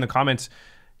interesting to hear in the comments,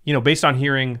 based on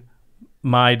hearing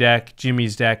my deck,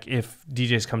 Jimmy's deck, if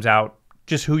DJ's comes out,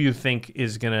 just who you think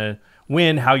is going to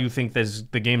win, how you think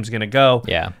the game's going to go.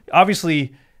 Yeah.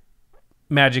 Obviously,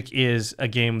 Magic is a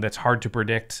game that's hard to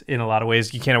predict in a lot of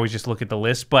ways. You can't always just look at the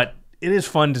list, but it is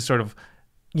fun to sort of,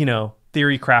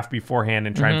 theory craft beforehand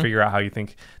and try and figure out how you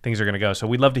think things are going to go. So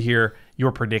we'd love to hear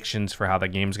your predictions for how the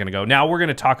game's going to go. Now we're going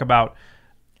to talk about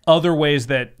other ways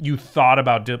that you thought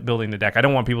about building the deck. I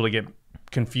don't want people to get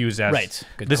confused as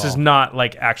this is not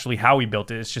like actually how we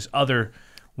built it. It's just other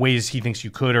ways he thinks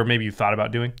you could, or maybe you thought about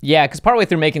doing? Yeah, because partway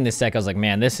through making this deck, I was like,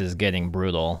 man, this is getting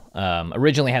brutal.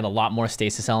 Originally had a lot more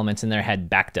stasis elements in there, had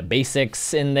back to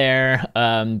basics in there, but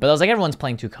I was like, everyone's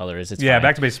playing 2 colors. It's fine.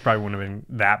 Back to basics probably wouldn't have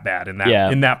been that bad in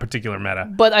that particular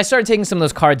meta. But I started taking some of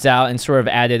those cards out and sort of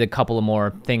added a couple of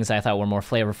more things I thought were more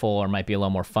flavorful or might be a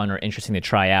little more fun or interesting to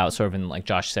try out, sort of in, like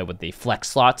Josh said, with the flex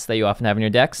slots that you often have in your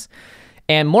decks.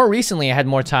 And more recently, I had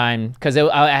more time, because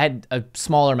I had a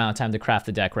smaller amount of time to craft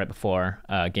the deck right before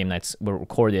game nights were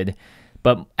recorded.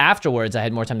 But afterwards, I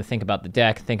had more time to think about the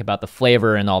deck, think about the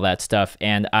flavor and all that stuff.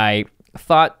 And I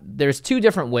thought there's 2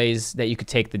 different ways that you could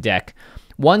take the deck.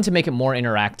 One to make it more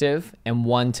interactive, and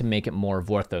one to make it more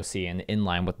Vorthosy and in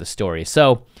line with the story.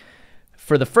 So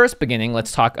for the first beginning,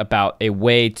 let's talk about a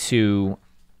way to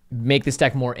make this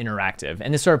deck more interactive.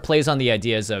 And this sort of plays on the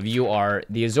ideas of you are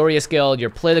the Azorius Guild, you're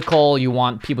political, you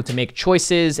want people to make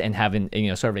choices and have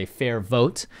sort of a fair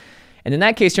vote. And in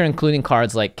that case, you're including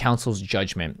cards like Council's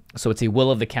Judgment. So it's a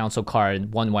Will of the Council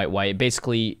card, 1 white.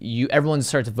 Basically, everyone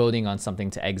starts voting on something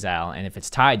to exile, and if it's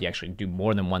tied, you actually do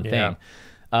more than one thing.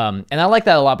 And I like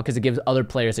that a lot because it gives other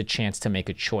players a chance to make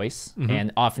a choice.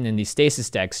 And often in these stasis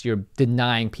decks, you're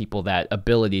denying people that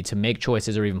ability to make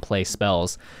choices or even play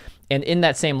spells. And in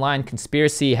that same line,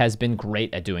 Conspiracy has been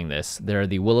great at doing this. There are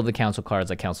the Will of the Council cards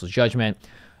like Council's Judgment,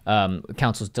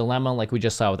 Council's Dilemma like we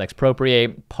just saw with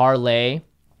Expropriate, Parlay,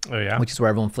 which is where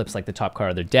everyone flips like the top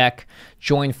card of their deck.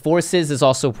 Join Forces is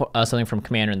also something from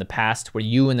Commander in the past, where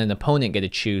you and an opponent get to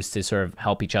choose to sort of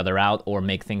help each other out or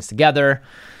make things together.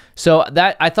 So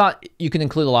that I thought you could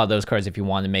include a lot of those cards if you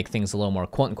want to make things a little more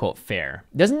quote-unquote fair.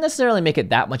 Doesn't necessarily make it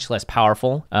that much less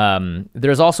powerful.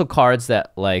 There's also cards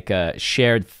that like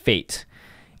Shared Fate.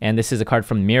 And this is a card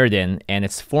from Mirrodin, and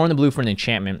it's 4 in the blue for an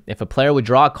enchantment. If a player would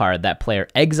draw a card, that player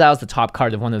exiles the top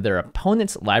card of one of their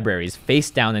opponent's libraries face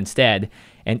down instead,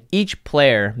 and each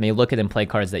player may look at and play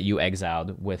cards that you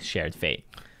exiled with Shared Fate.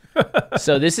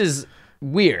 So this is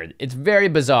weird. It's very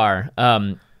bizarre.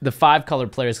 The 5-color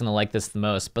player is going to like this the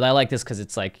most, but I like this because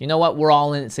it's like, you know what? We're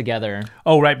all in it together.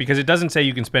 Oh, right, because it doesn't say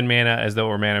you can spend mana as though it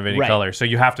were mana of any color, so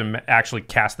you have to actually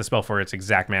cast the spell for its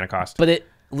exact mana cost. But it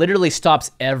literally stops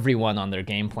everyone on their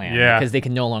game plan because they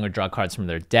can no longer draw cards from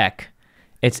their deck.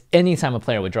 It's any time a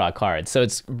player would draw a card, so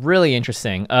it's really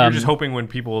interesting. You're just hoping when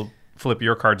people flip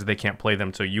your cards, they can't play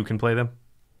them, so you can play them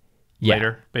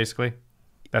later, basically.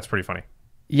 That's pretty funny.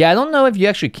 Yeah, I don't know if you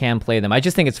actually can play them. I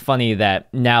just think it's funny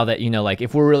that now that, like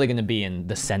if we're really going to be in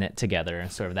the Senate together,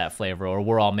 sort of that flavor, or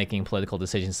we're all making political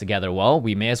decisions together, well,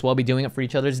 we may as well be doing it for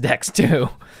each other's decks too.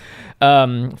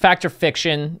 Fact or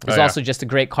Fiction is also just a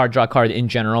great card draw card in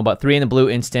general, but 3 in the blue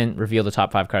instant, reveal the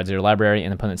top 5 cards of your library,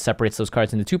 and the opponent separates those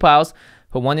cards into 2 piles,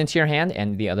 put 1 into your hand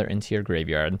and the other into your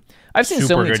graveyard. I've seen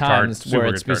so many times where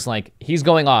it's just like, he's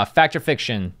going off, Fact or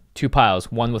Fiction, 2 piles,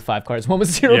 1 with 5 cards, 1 with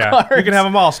 0 cards. You can have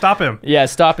them all. Stop him. Yeah,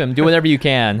 stop him. Do whatever you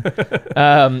can.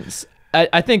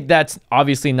 I think that's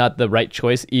obviously not the right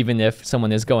choice, even if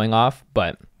someone is going off,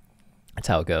 but that's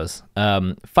how it goes.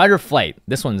 Fight or Flight.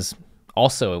 This one's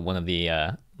also one of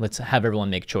the let's have everyone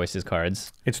make choices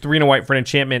cards. It's 3 and a white for an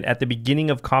enchantment. At the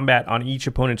beginning of combat on each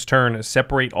opponent's turn,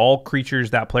 separate all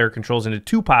creatures that player controls into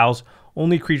 2 piles.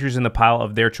 Only creatures in the pile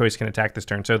of their choice can attack this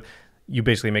turn. So you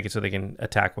basically make it so they can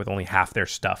attack with only half their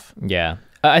stuff. Yeah.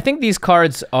 I think these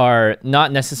cards are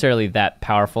not necessarily that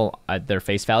powerful at their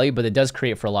face value, but it does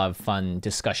create for a lot of fun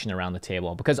discussion around the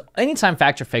table. Because anytime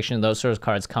Fact or Fiction and those sort of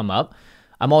cards come up,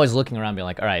 I'm always looking around being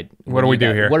like, all right, what do we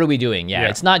do here? What are we doing? Yeah,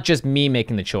 it's not just me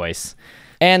making the choice.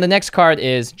 And the next card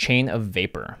is Chain of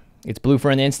Vapor. It's blue for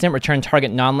an instant. Return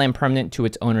target non-land permanent to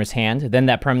its owner's hand. Then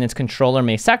that permanent's controller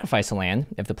may sacrifice a land.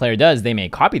 If the player does, they may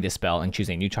copy this spell and choose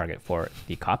a new target for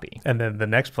the copy. And then the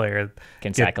next player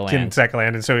can sack a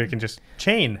land. And so you can just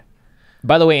chain.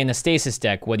 By the way, in a stasis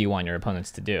deck, what do you want your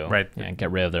opponents to do? Right. Get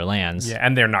rid of their lands. Yeah,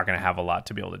 and they're not going to have a lot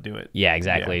to be able to do it. Yeah,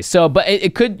 exactly. Yeah. So, but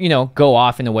it could, go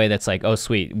off in a way that's like, oh,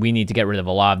 sweet, we need to get rid of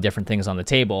a lot of different things on the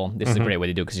table. This is a great way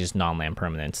to do it because it's just non-land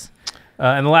permanents.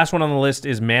 And the last one on the list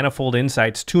is Manifold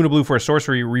Insights. 2 and a blue for a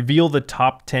sorcery. Reveal the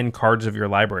top 10 cards of your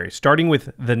library. Starting with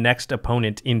the next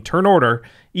opponent in turn order,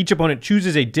 each opponent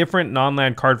chooses a different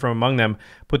non-land card from among them.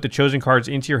 Put the chosen cards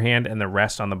into your hand and the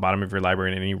rest on the bottom of your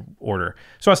library in any order.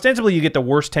 So ostensibly, you get the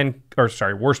worst 3 cards.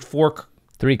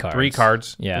 3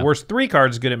 cards. Yeah. The worst 3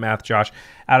 cards, good at math, Josh,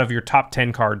 out of your top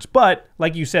 10 cards. But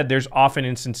like you said, there's often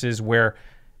instances where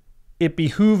it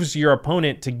behooves your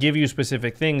opponent to give you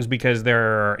specific things because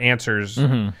there are answers.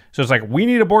 So it's like, we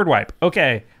need a board wipe.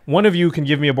 Okay, one of you can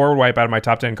give me a board wipe out of my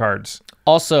top 10 cards.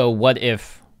 Also, what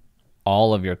if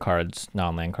all of your cards,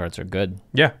 non-land cards, are good?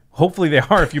 Yeah, hopefully they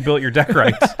are if you built your deck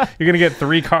right. You're going to get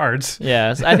 3 cards.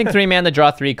 Yeah, I think 3 mana to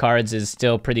draw 3 cards is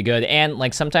still pretty good. And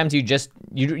like sometimes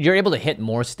you're able to hit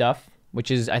more stuff, which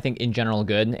is, I think, in general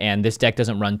good. And this deck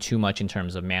doesn't run too much in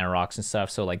terms of mana rocks and stuff,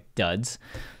 so like duds.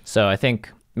 So I think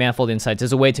Manifold Insights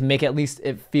is a way to make at least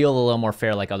it feel a little more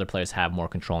fair, like other players have more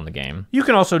control in the game. You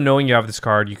can also, knowing you have this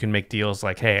card, you can make deals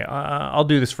like, hey, I'll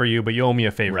do this for you, but you owe me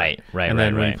a favor. Right. And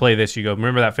then when you play this, you go,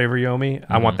 remember that favor you owe me?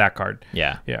 I want that card.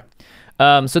 Yeah. Yeah.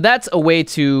 So that's a way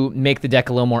to make the deck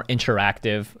a little more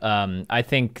interactive. I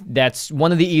think that's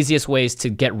one of the easiest ways to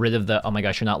get rid of the, oh my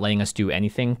gosh, you're not letting us do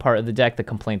anything part of the deck. The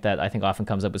complaint that I think often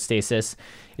comes up with Stasis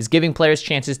is giving players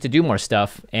chances to do more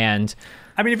stuff. And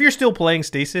I mean, if you're still playing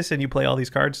Stasis and you play all these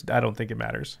cards, I don't think it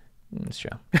matters. That's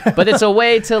true. But it's a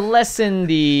way to lessen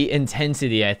the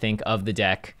intensity, I think, of the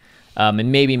deck.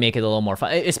 And maybe make it a little more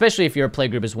fun, especially if your play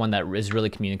group is one that is really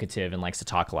communicative and likes to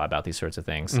talk a lot about these sorts of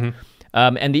things.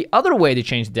 And the other way to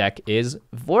change the deck is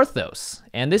Vorthos.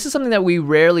 And this is something that we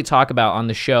rarely talk about on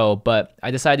the show, but I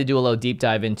decided to do a little deep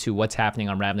dive into what's happening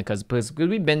on Ravnica because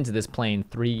we've been to this plane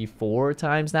 3-4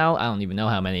 times now. I don't even know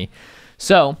how many.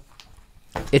 So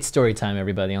it's story time,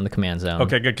 everybody, on the Command Zone.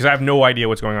 Okay, good, because I have no idea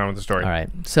what's going on with the story. All right.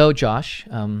 So, Josh,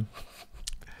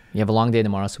 you have a long day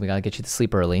tomorrow, so we got to get you to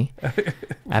sleep early.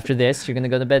 After this, you're going to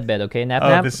go to bed, okay?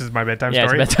 Nap. This is my bedtime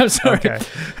story? Yeah, it's a bedtime story. Okay.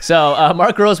 So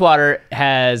Mark Rosewater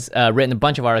has written a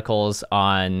bunch of articles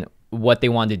on what they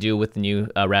wanted to do with the new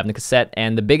Ravnica set.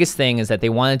 And the biggest thing is that they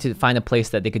wanted to find a place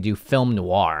that they could do film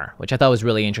noir, which I thought was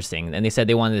really interesting. And they said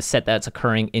they wanted a set that's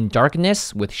occurring in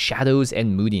darkness with shadows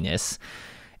and moodiness.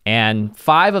 And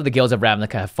 5 of the guilds of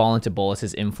Ravnica have fallen to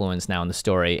Bolas's influence now in the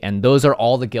story, and those are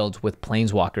all the guilds with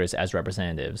planeswalkers as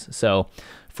representatives. So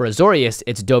for Azorius,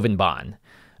 it's Dovin Baan.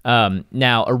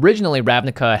 Now, originally,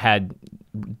 Ravnica had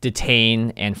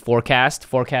Detain and Forecast.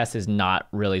 Forecast is not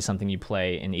really something you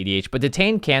play in EDH, but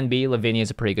Detain can be. Lavinia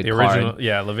is a pretty good card.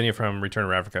 Yeah, Lavinia from Return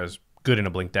of Ravnica is good in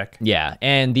a blink deck. Yeah,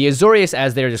 and the Azorius,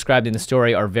 as they're described in the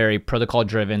story, are very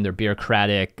protocol-driven. They're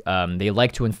bureaucratic. They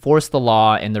like to enforce the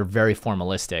law, and they're very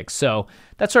formalistic. So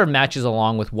that sort of matches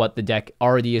along with what the deck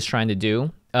already is trying to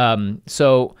do.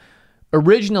 So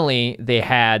originally, they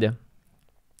had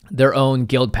their own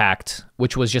guild pact,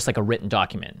 which was just like a written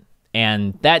document.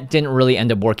 And that didn't really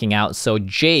end up working out. So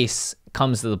Jace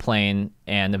comes to the plane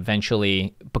and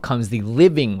eventually becomes the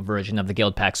living version of the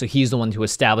guild pact. So he's the one to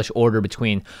establish order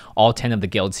between all 10 of the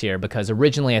guilds here, because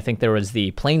originally I think there was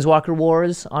the Planeswalker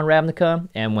Wars on Ravnica,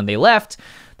 and when they left,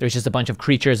 there's just a bunch of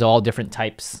creatures of all different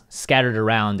types scattered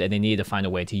around, and they needed to find a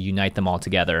way to unite them all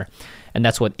together. And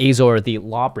that's what Azor the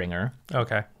Lawbringer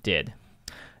did.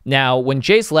 Now, when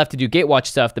Jace left to do Gatewatch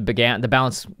stuff, the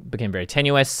balance became very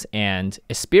tenuous, and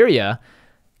Asperia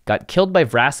got killed by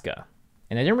Vraska.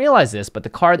 And I didn't realize this, but the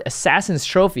card Assassin's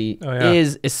Trophy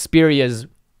is Asperia's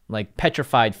like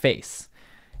petrified face,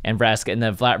 and Vraska, and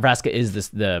the Vraska is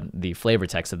the flavor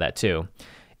text of that too.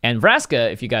 And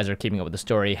Vraska, if you guys are keeping up with the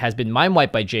story, has been mind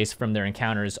wiped by Jace from their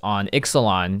encounters on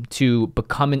Ixalan to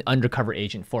become an undercover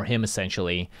agent for him,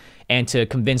 essentially, and to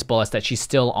convince Bolas that she's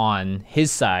still on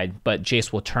his side, but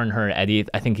Jace will turn her at,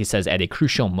 I think he says, at a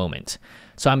crucial moment.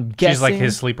 So I'm guessing... She's like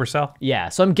his sleeper cell? Yeah,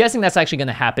 so I'm guessing that's actually going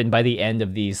to happen by the end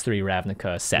of these 3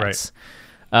 Ravnica sets.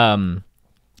 Right.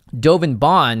 Dovin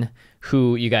Baan,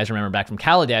 who you guys remember back from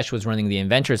Kaladesh, was running the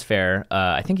Inventors Fair.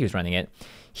 I think he was running it.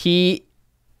 He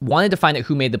wanted to find out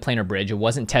who made the planar bridge. It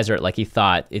wasn't Tezzeret like he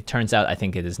thought. It turns out I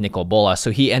think it is Nicol Bolas.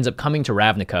 So he ends up coming to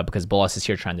Ravnica because Bolas is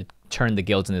here trying to turn the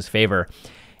guilds in his favor.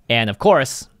 And of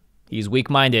course, He's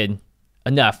weak-minded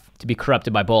enough to be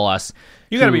corrupted by Bolas.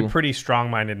 You got to be pretty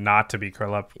strong-minded not to be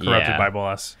corrupted by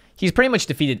Bolas. He's pretty much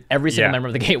defeated every single member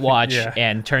of the Gatewatch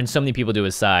and turned so many people to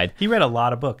his side. He read a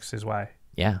lot of books, is why.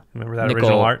 Yeah. Remember that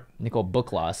original art? Nickel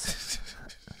book loss.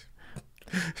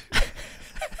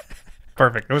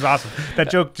 Perfect. It was awesome. That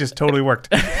joke just totally worked.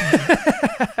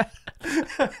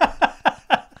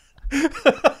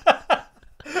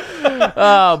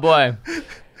 Oh, boy.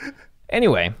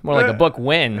 Anyway, more like a book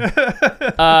win.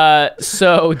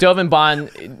 So Dovin Bond,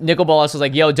 Nicol Bolas was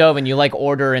like, yo, Dovin, you like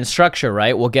order and structure,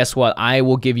 right? Well, guess what? I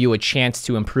will give you a chance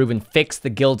to improve and fix the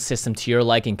guild system to your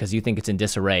liking because you think it's in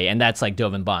disarray. And that's like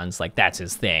Dovin Bond's, like, that's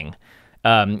his thing.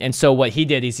 And so what he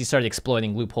did is he started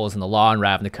exploiting loopholes in the law in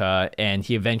Ravnica, and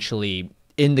he eventually,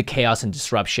 in the chaos and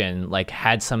disruption, like,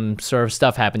 had some sort of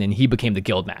stuff happen, and he became the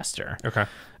guild master. Okay.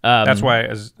 That's why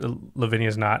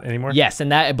Lavinia's not anymore? Yes,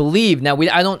 and that I believe, now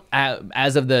I don't,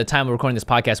 as of the time we're recording this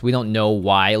podcast, we don't know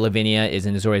why Lavinia is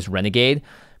an Azorius Renegade,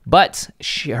 but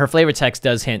her flavor text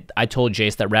does hint, I told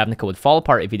Jace that Ravnica would fall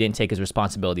apart if he didn't take his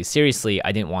responsibilities seriously.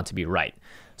 I didn't want to be right.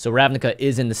 So Ravnica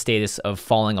is in the status of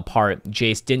falling apart.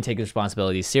 Jace didn't take his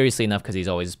responsibilities seriously enough because he's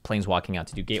always planeswalking out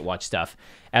to do Gatewatch stuff.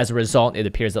 As a result, it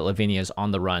appears that Lavinia is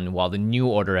on the run while the new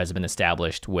order has been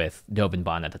established with Dovin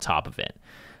Bond at the top of it.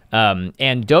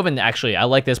 And Dovin, actually, I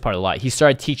like this part a lot. He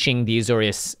started teaching the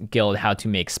Azorius Guild how to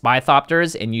make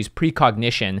spythopters and use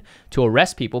precognition to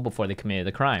arrest people before they committed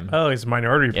a crime. Oh, it's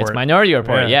Minority Report. It's Minority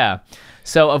Report, yeah.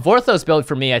 So a Vorthos build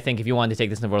for me, I think, if you wanted to take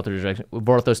this in the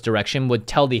Vorthos direction, would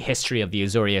tell the history of the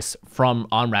Azorius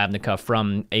on Ravnica,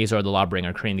 from Azor the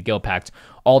Lawbringer creating the Guild Pact,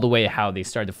 all the way to how they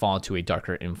started to fall into a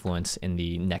darker influence in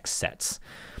the next sets.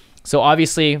 So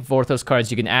obviously, Vorthos cards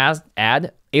you can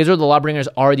add. Azor the Lawbringer is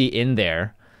already in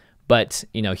there. But,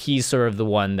 you know, he's sort of the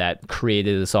one that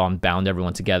created this all and bound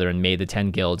everyone together and made the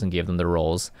 10 guilds and gave them their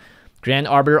roles. Grand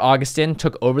Arbiter Augustin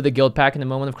took over the guild pack in a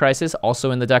moment of crisis,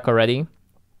 also in the deck already.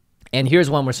 And here's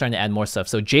one we're starting to add more stuff.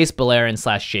 So Jace Beleren /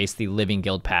 Jace, the Living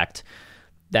Guild Pact.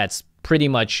 That's pretty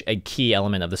much a key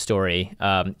element of the story.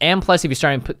 And plus, if you're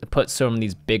starting to put some of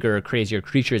these bigger, crazier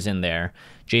creatures in there,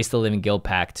 Jace, the Living Guild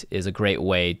Pact is a great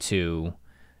way to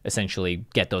essentially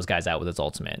get those guys out with its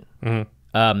ultimate. Mm-hmm.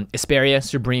 Esperia,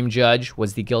 Supreme Judge,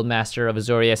 was the Guildmaster of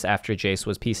Azorius after Jace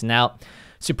was peacing out.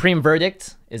 Supreme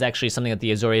Verdict is actually something that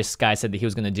the Azorius guy said that he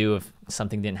was going to do if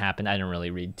something didn't happen. I didn't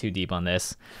really read too deep on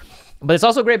this. But it's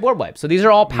also a great board wipe. So these are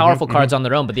all powerful cards on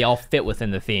their own, but they all fit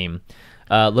within the theme.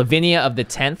 Lavinia of the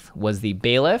 10th was the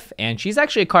Bailiff, and she's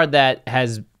actually a card that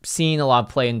has seen a lot of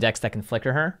play in decks that can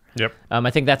flicker her. Yep.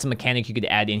 I think that's a mechanic you could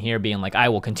add in here, being like, I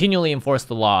will continually enforce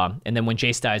the law, and then when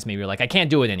Jace dies, maybe you're like, I can't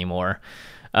do it anymore.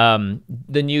 The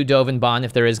new Dovin Bond,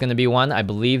 if there is going to be one, I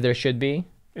believe there should be.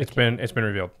 It's been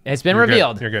revealed. It's been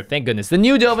revealed. Good. You're good. Thank goodness. The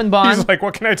new Dovin Bond. He's like,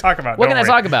 what can I talk about? What can I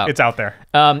talk about? It's out there.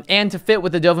 And to fit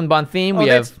with the Dovin Bond theme, we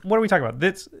have... What are we talking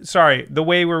about? Sorry, the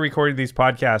way we're recording these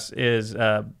podcasts is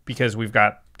because we've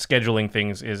got scheduling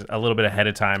things is a little bit ahead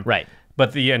of time. Right.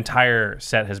 But the entire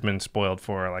set has been spoiled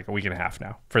for like a week and a half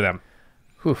now for them.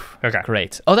 Whew. Okay.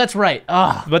 Great. Oh, that's right.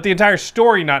 Oh. But the entire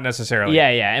story, not necessarily.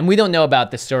 Yeah. And we don't know about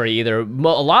the story either.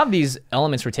 Well, a lot of these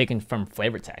elements were taken from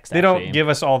flavor text, They don't give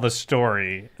us all the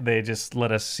story. They just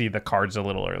let us see the cards a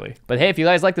little early. But hey, if you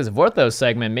guys like this Vorthos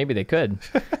segment, maybe they could.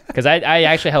 Because I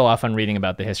actually had a lot of fun reading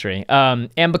about the history.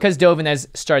 And because Dovin has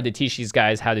started to teach these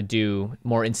guys how to do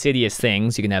more insidious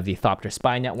things, you can have the Thopter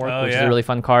Spy Network, which is a really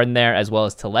fun card in there, as well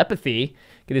as Telepathy.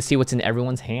 Get to see what's in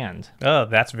everyone's hand. Oh,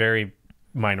 that's very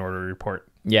Minority Report.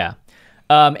 Yeah.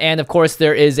 And of course,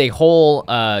 there is a whole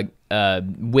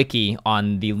wiki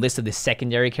on the list of the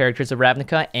secondary characters of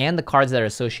Ravnica and the cards that are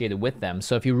associated with them.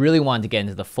 So if you really wanted to get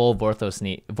into the full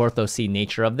Vorthosy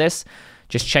nature of this,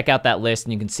 just check out that list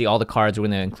and you can see all the cards. We're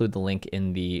going to include the link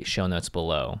in the show notes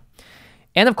below.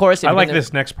 And of course, I like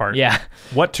this next part. Yeah.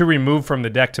 What to remove from the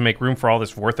deck to make room for all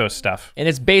this Vorthos stuff. And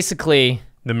it's basically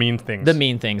the mean things. The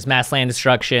mean things. Mass land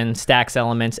destruction, stacks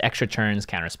elements, extra turns,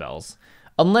 counterspells.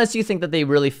 Unless you think that they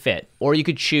really fit. Or you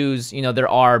could choose, there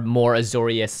are more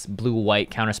Azorius blue-white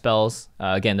counterspells.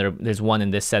 Again, there's one in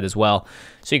this set as well.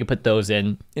 So you could put those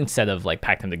in instead of like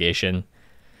Pact of Negation.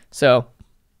 So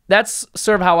that's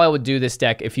sort of how I would do this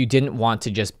deck if you didn't want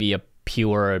to just be a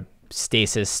pure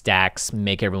stasis stacks,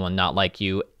 make everyone not like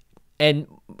you. And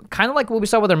kind of like what we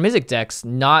saw with our Mizzet decks,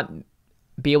 not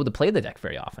be able to play the deck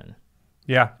very often.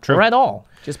 Yeah, true. Or at all.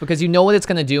 Just because you know what it's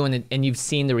going to do and you've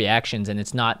seen the reactions and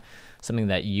it's not something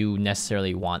that you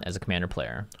necessarily want as a commander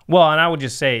player. Well, and I would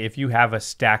just say if you have a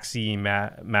Staxy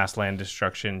mass land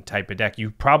destruction type of deck, you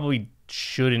probably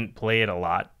shouldn't play it a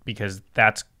lot because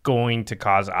that's going to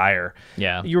cause ire.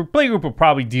 Yeah. Your play group will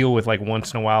probably deal with, like,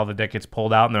 once in a while the deck gets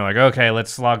pulled out and they're like, okay,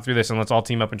 let's slog through this and let's all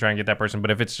team up and try and get that person.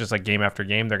 But if it's just like game after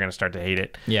game, they're going to start to hate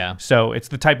it. Yeah. So it's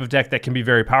the type of deck that can be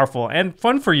very powerful and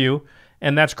fun for you,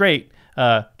 and that's great.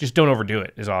 Just don't overdo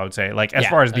it is all I would say. Like, as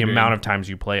far as the amount of times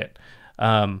you play it.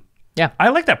 Yeah. I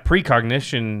like that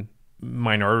precognition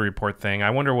Minority Report thing. I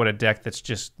wonder what a deck that's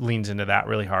just leans into that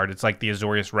really hard. It's like the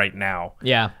Azorius right now.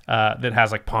 Yeah. That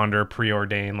has like Ponder,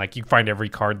 Preordain. Like, you find every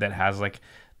card that has like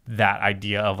that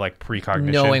idea of like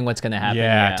precognition. Knowing what's going to happen.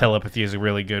 Yeah, Telepathy is a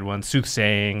really good one.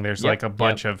 Soothsaying. There's like a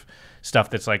bunch of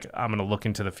stuff that's like, I'm going to look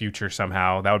into the future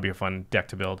somehow. That would be a fun deck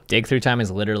to build. Dig Through Time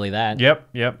is literally that. Yep.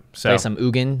 So play some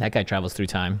Ugin. That guy travels through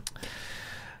time.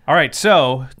 All right.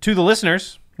 So to the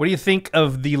listeners, what do you think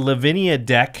of the Lavinia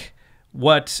deck?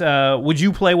 What would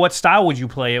you play? What style would you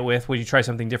play it with? Would you try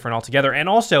something different altogether? And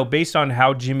also, based on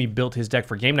how Jimmy built his deck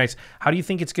for game nights, how do you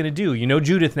think it's going to do? You know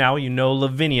Judith now. You know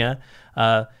Lavinia.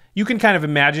 You can kind of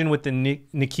imagine what the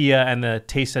Nikia and the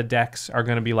Teysa decks are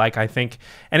going to be like, I think.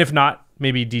 And if not,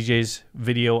 maybe DJ's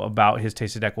video about his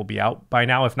Teysa deck will be out by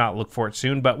now. If not, look for it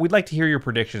soon. But we'd like to hear your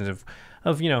predictions of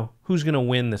who's going to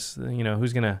win this,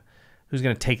 who's going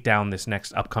to take down this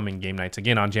next upcoming game nights,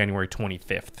 again on January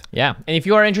 25th. Yeah, and if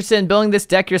you are interested in building this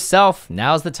deck yourself,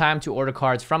 now's the time to order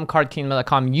cards from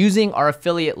cardkingdom.com using our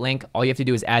affiliate link. All you have to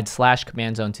do is add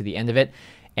 /commandzone to the end of it,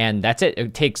 and that's it.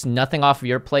 It takes nothing off of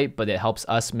your plate, but it helps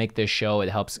us make this show. It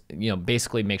helps,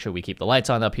 basically make sure we keep the lights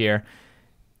on up here,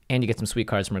 and you get some sweet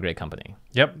cards from a great company.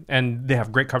 Yep, and they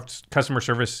have great customer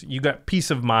service. You got peace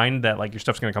of mind that like your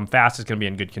stuff's going to come fast. It's going to be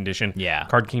in good condition. Yeah.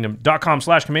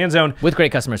 cardkingdom.com/commandzone. With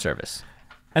great customer service.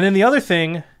 And then the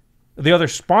other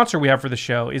sponsor we have for the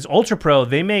show is Ultra Pro.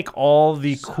 They make all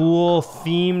the cool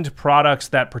themed products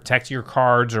that protect your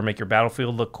cards or make your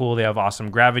battlefield look cool. They have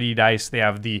awesome gravity dice. They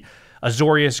have the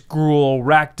Azorius, Gruul,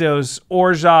 Rakdos,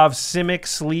 Orzhov, Simic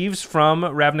sleeves from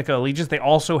Ravnica Allegiance. They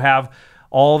also have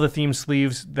all the theme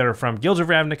sleeves that are from Guilds of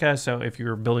Ravnica. So if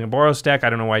you're building a Boros deck, I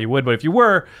don't know why you would, but if you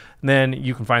were, then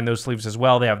you can find those sleeves as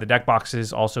well. They have the deck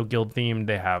boxes, also guild themed.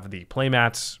 They have the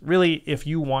playmats. Really, if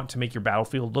you want to make your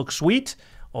battlefield look sweet,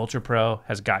 Ultra Pro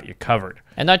has got you covered.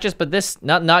 And not just this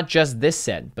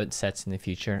set, but sets in the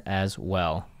future as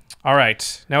well. All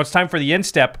right, now it's time for the end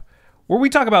step, where we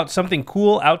talk about something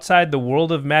cool outside the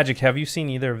world of Magic. Have you seen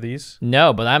either of these?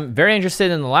 No, but I'm very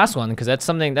interested in the last one because that's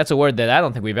a word that I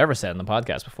don't think we've ever said on the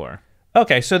podcast before.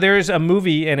 Okay, so there's a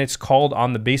movie and it's called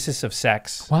On the Basis of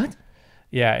Sex. What?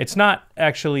 Yeah, it's not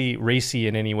actually racy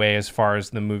in any way as far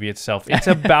as the movie itself. It's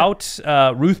about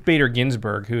Ruth Bader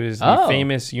Ginsburg, who is the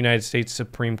famous United States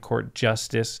Supreme Court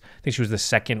Justice. I think she was the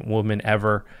second woman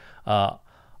ever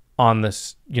on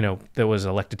this, that was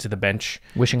elected to the bench.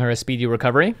 Wishing her a speedy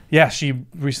recovery. Yeah, she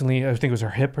recently, I think it was her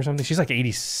hip or something. She's like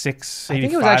 86, 85 I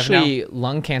think it was actually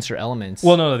lung cancer elements.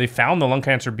 Well, no, they found the lung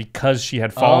cancer because she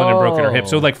had fallen and broken her hip.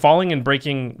 So like falling and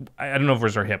breaking, I don't know if it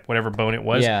was her hip, whatever bone it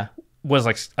was, was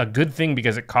like a good thing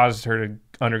because it caused her to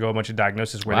undergo a bunch of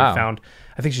diagnosis where they found,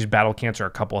 I think she's battled cancer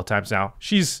a couple of times now.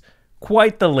 She's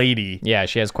quite the lady. Yeah,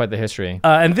 she has quite the history.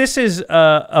 And this is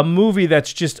a movie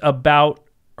that's just about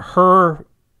her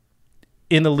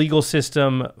in the legal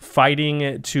system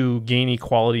fighting to gain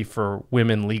equality for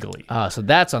women legally. So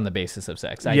that's on the basis of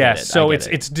sex. I yes, get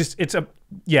it. So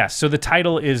so the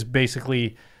title is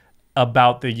basically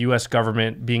about the U.S.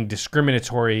 government being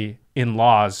discriminatory in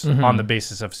laws on the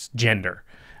basis of gender.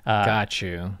 Got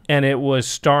you. And it's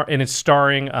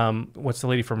starring what's the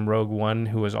lady from Rogue One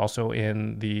who was also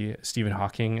in the Stephen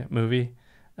Hawking movie?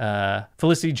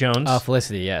 Felicity Jones. Oh,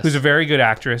 Felicity, yes. Who's a very good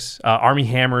actress. Armie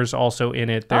Hammer's also in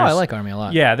it. I like Armie a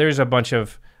lot. Yeah, there's a bunch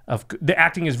of the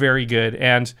acting is very good,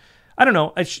 and I don't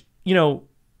know,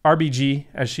 RBG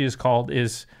as she is called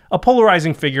is a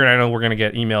polarizing figure, and I know we're gonna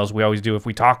get emails. We always do if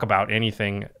we talk about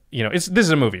anything. This is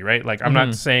a movie, right? Like I'm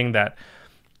not saying that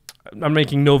I'm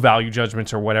making no value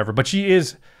judgments or whatever, but she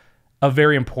is a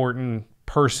very important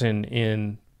person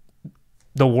in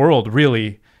the world,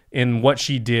 really, in what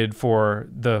she did for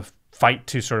the fight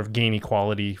to sort of gain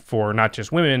equality for not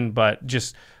just women, but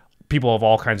just people of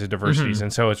all kinds of diversities.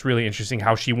 And so it's really interesting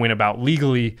how she went about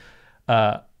legally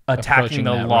attacking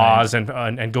the laws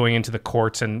and going into the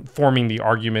courts and forming the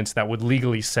arguments that would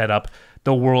legally set up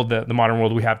the world, the modern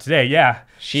world we have today. Yeah,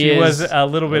 she was a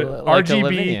little bit like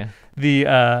RGB,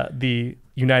 the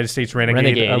United States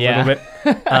Renegade a little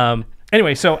bit.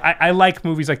 Anyway, so I like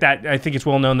movies like that. I think it's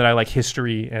well known that I like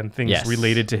history and things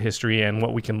related to history and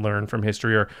what we can learn from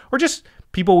history or just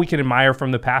people we can admire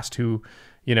from the past who,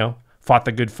 fought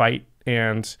the good fight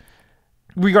and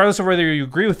regardless of whether you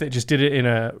agree with it, just did it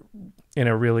in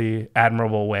a really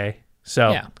admirable way.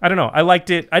 So I don't know. I liked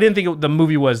it. I didn't think the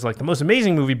movie was like the most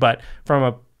amazing movie, but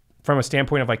from a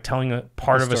standpoint of like telling a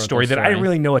part of a story that I didn't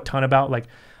really know a ton about, like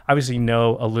obviously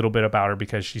know a little bit about her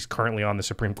because she's currently on the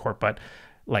Supreme Court, but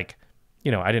like,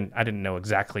 you know, I didn't know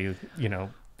exactly, you know,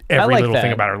 every little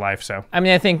thing about her life. So I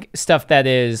mean, I think stuff that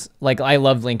is like, I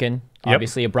loved Lincoln.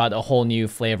 Obviously, it brought a whole new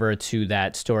flavor to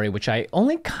that story, which I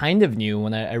only kind of knew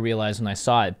when I realized when I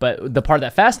saw it. But the part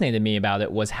that fascinated me about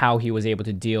it was how he was able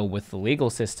to deal with the legal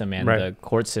system and the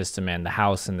court system and the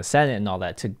House and the Senate and all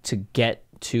that to get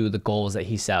to the goals that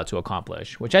he set out to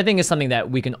accomplish, which I think is something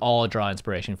that we can all draw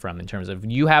inspiration from in terms of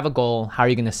you have a goal, how are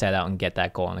you going to set out and get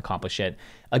that goal and accomplish it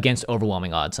against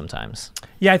overwhelming odds sometimes?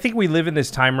 Yeah, I think we live in this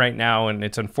time right now, and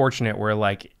it's unfortunate where,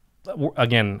 like,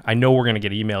 again, I know we're going to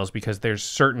get emails because there's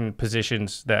certain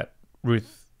positions that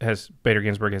Ruth Bader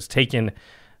Ginsburg has taken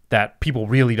that people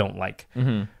really don't like.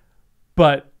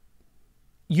 But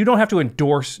you don't have to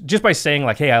endorse, just by saying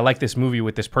like, hey, I like this movie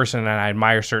with this person and I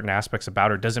admire certain aspects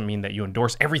about her, doesn't mean that you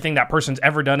endorse everything that person's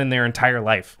ever done in their entire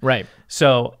life. Right.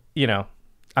 So, you know,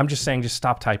 I'm just saying, just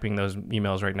stop typing those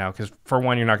emails right now, because for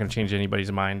one, you're not going to change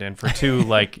anybody's mind, and for two,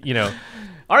 like, you know,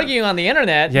 arguing on the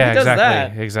internet. Yeah, who does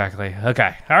that? exactly.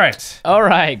 Okay, all right. All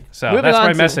right. So that's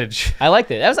my message. I liked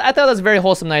it. I thought that was a very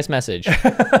wholesome, nice message.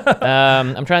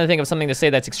 I'm trying to think of something to say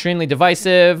that's extremely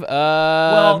divisive.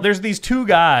 Well, there's these two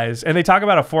guys, and they talk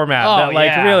about a format that,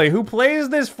 like, really, who plays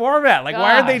this format? Like,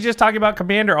 why aren't they just talking about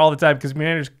Commander all the time? Because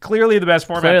Commander's clearly the best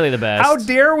format. Clearly the best. How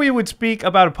dare we would speak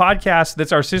about a podcast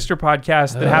that's our sister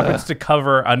podcast that happens to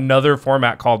cover another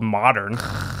format called Modern?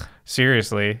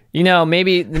 Seriously. You know,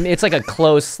 maybe it's like a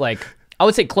close, like, I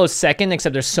would say close second,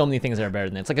 except there's so many things that are better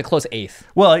than it. It's like a close eighth.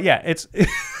 Well, yeah, it's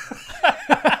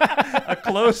a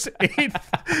close eighth.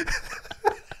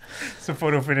 It's a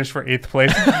photo finish for 8th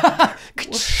place.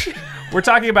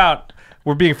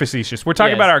 We're being facetious. We're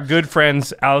talking about our good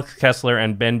friends, Alex Kessler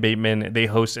and Ben Bateman. They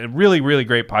host a really, really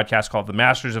great podcast called The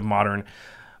Masters of Modern.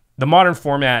 The Modern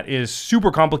format is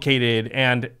super complicated,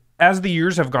 and as the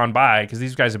years have gone by, because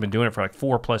these guys have been doing it for like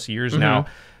 4+ years now,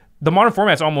 the Modern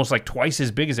format's almost like twice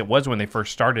as big as it was when they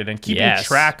first started, and keeping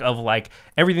track of like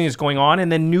everything that's going on,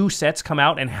 and then new sets come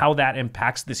out and how that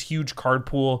impacts this huge card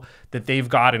pool that they've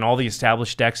got and all the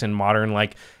established decks in Modern.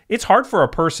 Like, it's hard for a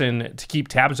person to keep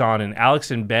tabs on, and Alex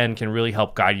and Ben can really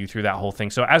help guide you through that whole thing.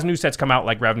 So as new sets come out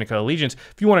like Ravnica Allegiance,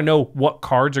 if you want to know what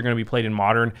cards are going to be played in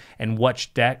Modern and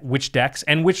which decks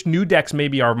and which new decks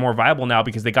maybe are more viable now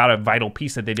because they got a vital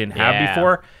piece that they didn't have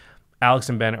before, Alex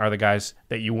and Ben are the guys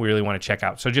that you really want to check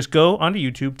out. So just go onto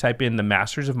YouTube, type in The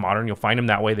Masters of Modern. You'll find them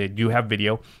that way. They do have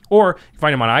video. Or you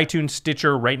find them on iTunes,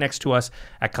 Stitcher, right next to us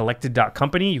at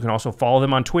collected.company. You can also follow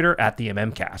them on Twitter at the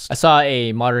MMcast. I saw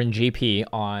a Modern GP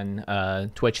on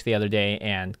Twitch the other day,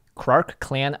 and Krark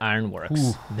Clan Ironworks.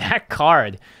 Ooh. That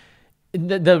card.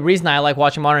 The reason I like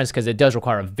watching Modern is because it does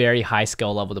require a very high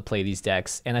skill level to play these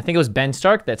decks. And I think it was Ben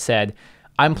Stark that said,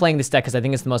 I'm playing this deck because I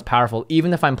think it's the most powerful.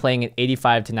 Even if I'm playing it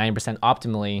 85 to 90%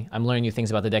 optimally, I'm learning new things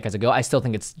about the deck as I go. I still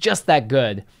think it's just that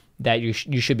good that you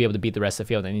should be able to beat the rest of the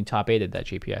field. And he top 8'd that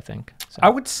GP, I think. So. I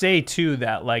would say, too,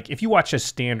 that like if you watch a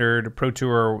standard Pro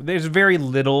Tour, there's very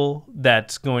little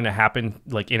that's going to happen,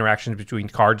 like interactions between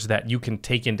cards that you can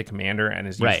take into Commander and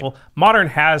is useful. Modern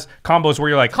has combos where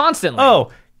you're like, constantly.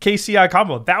 Oh, KCI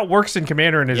combo that works in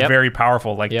Commander and is very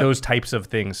powerful, like those types of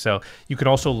things. So you can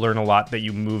also learn a lot that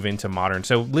you move into Modern.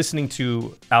 So listening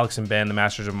to Alex and Ben, the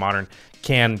Masters of Modern,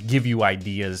 can give you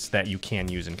ideas that you can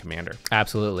use in Commander.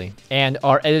 Absolutely. And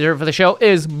our editor for the show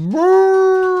is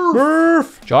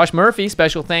Murph. Josh Murphy.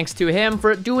 Special thanks to him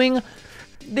for doing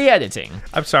the editing.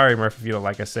 I'm sorry, Murph, if you don't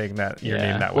like us saying that your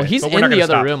name that way. Well, he's in the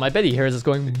other room. I bet he hears us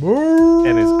going, Murph.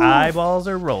 And his eyeballs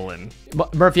are rolling.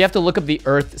 Murph, you have to look up the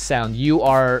Earth sound. You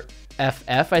are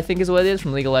FF, I think is what it is,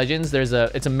 from League of Legends.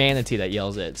 It's a manatee that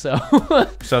yells it. So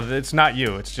it's not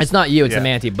you. It's not you. It's a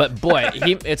manatee. But boy,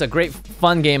 it's a great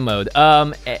fun game mode.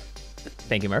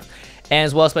 Thank you, Murph. And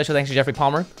as well, special thanks to Geoffrey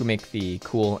Palmer, who make the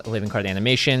cool living card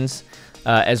animations,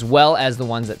 as well as the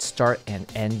ones that start and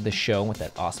end the show with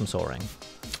that awesome Soul Ring.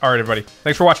 All right, everybody.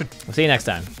 Thanks for watching. We'll see you next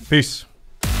time. Peace.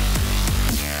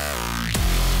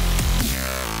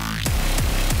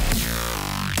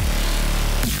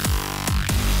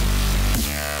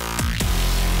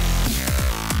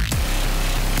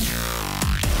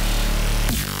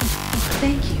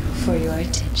 Thank you for your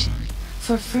attention.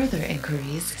 For further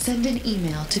inquiries, send an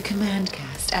email to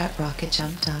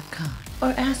commandcast@rocketjump.com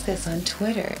or ask us on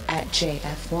Twitter at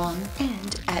JFWong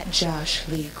and at Josh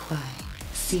Lee Kwai.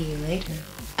 See you later,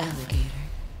 alligator.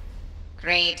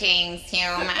 Greetings,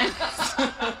 humans.